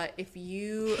stan, but if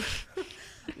you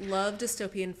love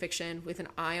dystopian fiction with an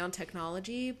eye on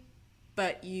technology,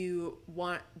 but you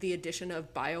want the addition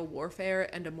of biowarfare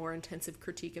and a more intensive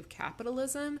critique of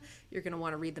capitalism, you're going to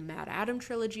want to read the Mad Adam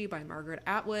trilogy by Margaret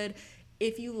Atwood.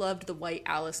 If you loved the White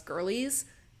Alice girlies,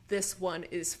 this one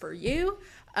is for you.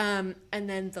 And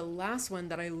then the last one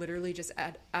that I literally just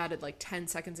added like 10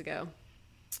 seconds ago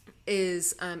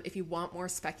is if you want more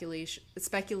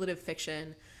speculative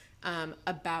fiction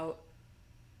about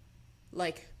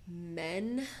like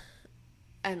men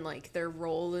and like their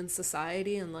role in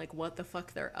society and like what the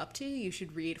fuck they're up to, you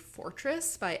should read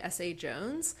Fortress by S.A.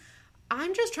 Jones.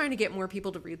 I'm just trying to get more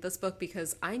people to read this book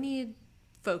because I need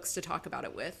folks to talk about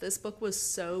it with. This book was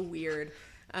so weird,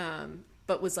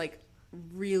 but was like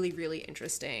really, really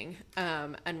interesting,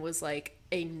 and was like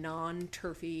a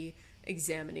non-turfy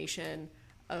examination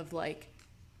of like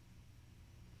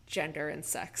gender and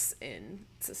sex in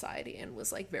society, and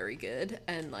was like very good.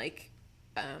 And like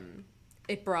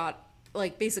it brought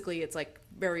like basically it's like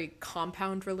very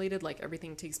compound related, like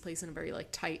everything takes place in a very like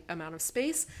tight amount of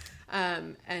space,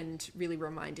 and really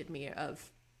reminded me of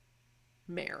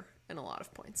Mare in a lot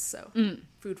of points. So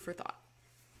food for thought.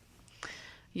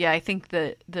 Yeah, I think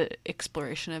the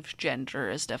exploration of gender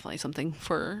is definitely something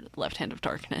for Left Hand of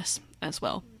Darkness as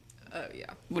well. Oh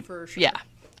yeah, for sure. Yeah,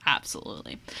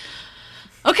 absolutely.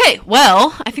 Okay,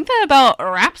 well, I think that about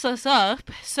wraps us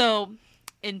up. So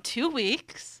in 2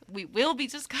 weeks, we will be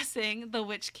discussing The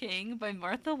Witch King by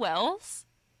Martha Wells.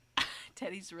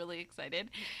 Teddy's really excited.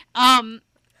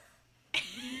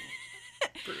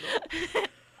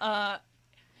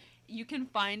 You can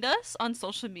find us on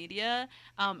social media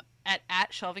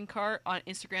at Shelving Cart on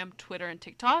Instagram, Twitter, and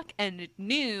TikTok. And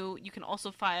you can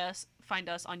also find find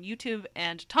us on YouTube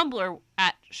and Tumblr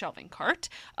at Shelving Cart.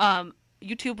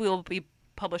 YouTube, we will be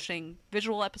publishing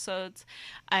visual episodes,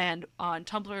 and on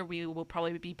Tumblr, we will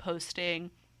probably be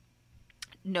posting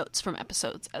notes from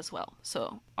episodes as well.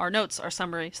 So our notes, our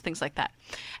summaries, things like that.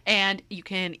 And you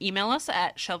can email us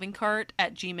at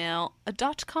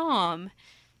shelvingcart@gmail.com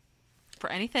for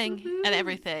anything and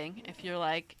everything. If you're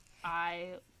like,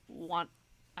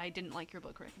 I didn't like your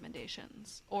book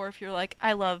recommendations, or if you're like,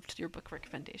 I loved your book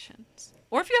recommendations,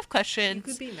 or if you have questions, You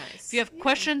could be nice. if you have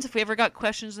questions, if we ever got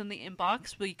questions in the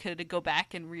inbox, we could go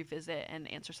back and revisit and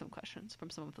answer some questions from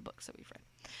some of the books that we've read.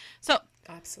 So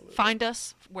Absolutely. find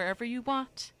us wherever you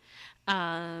want.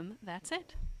 That's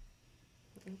it.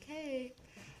 Okay.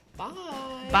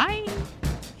 Bye. Bye.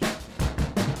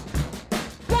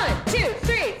 1, 2,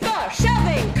 3, 4,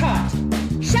 shelving cart,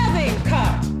 shelving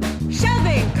cart,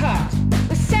 shelving cart,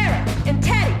 with Sarah and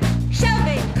Teddy,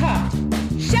 shelving cart,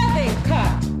 shelving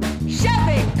cart,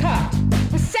 shelving cart,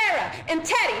 with Sarah and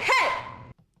Teddy, hey!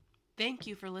 Thank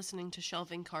you for listening to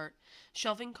Shelving Cart.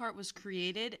 Shelving Cart was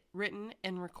created, written,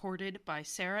 and recorded by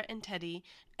Sarah and Teddy,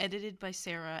 edited by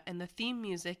Sarah, and the theme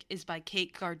music is by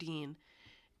Kate Gardine.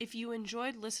 If you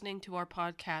enjoyed listening to our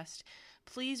podcast,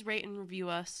 please rate and review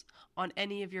us on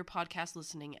any of your podcast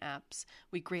listening apps.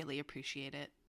 We greatly appreciate it.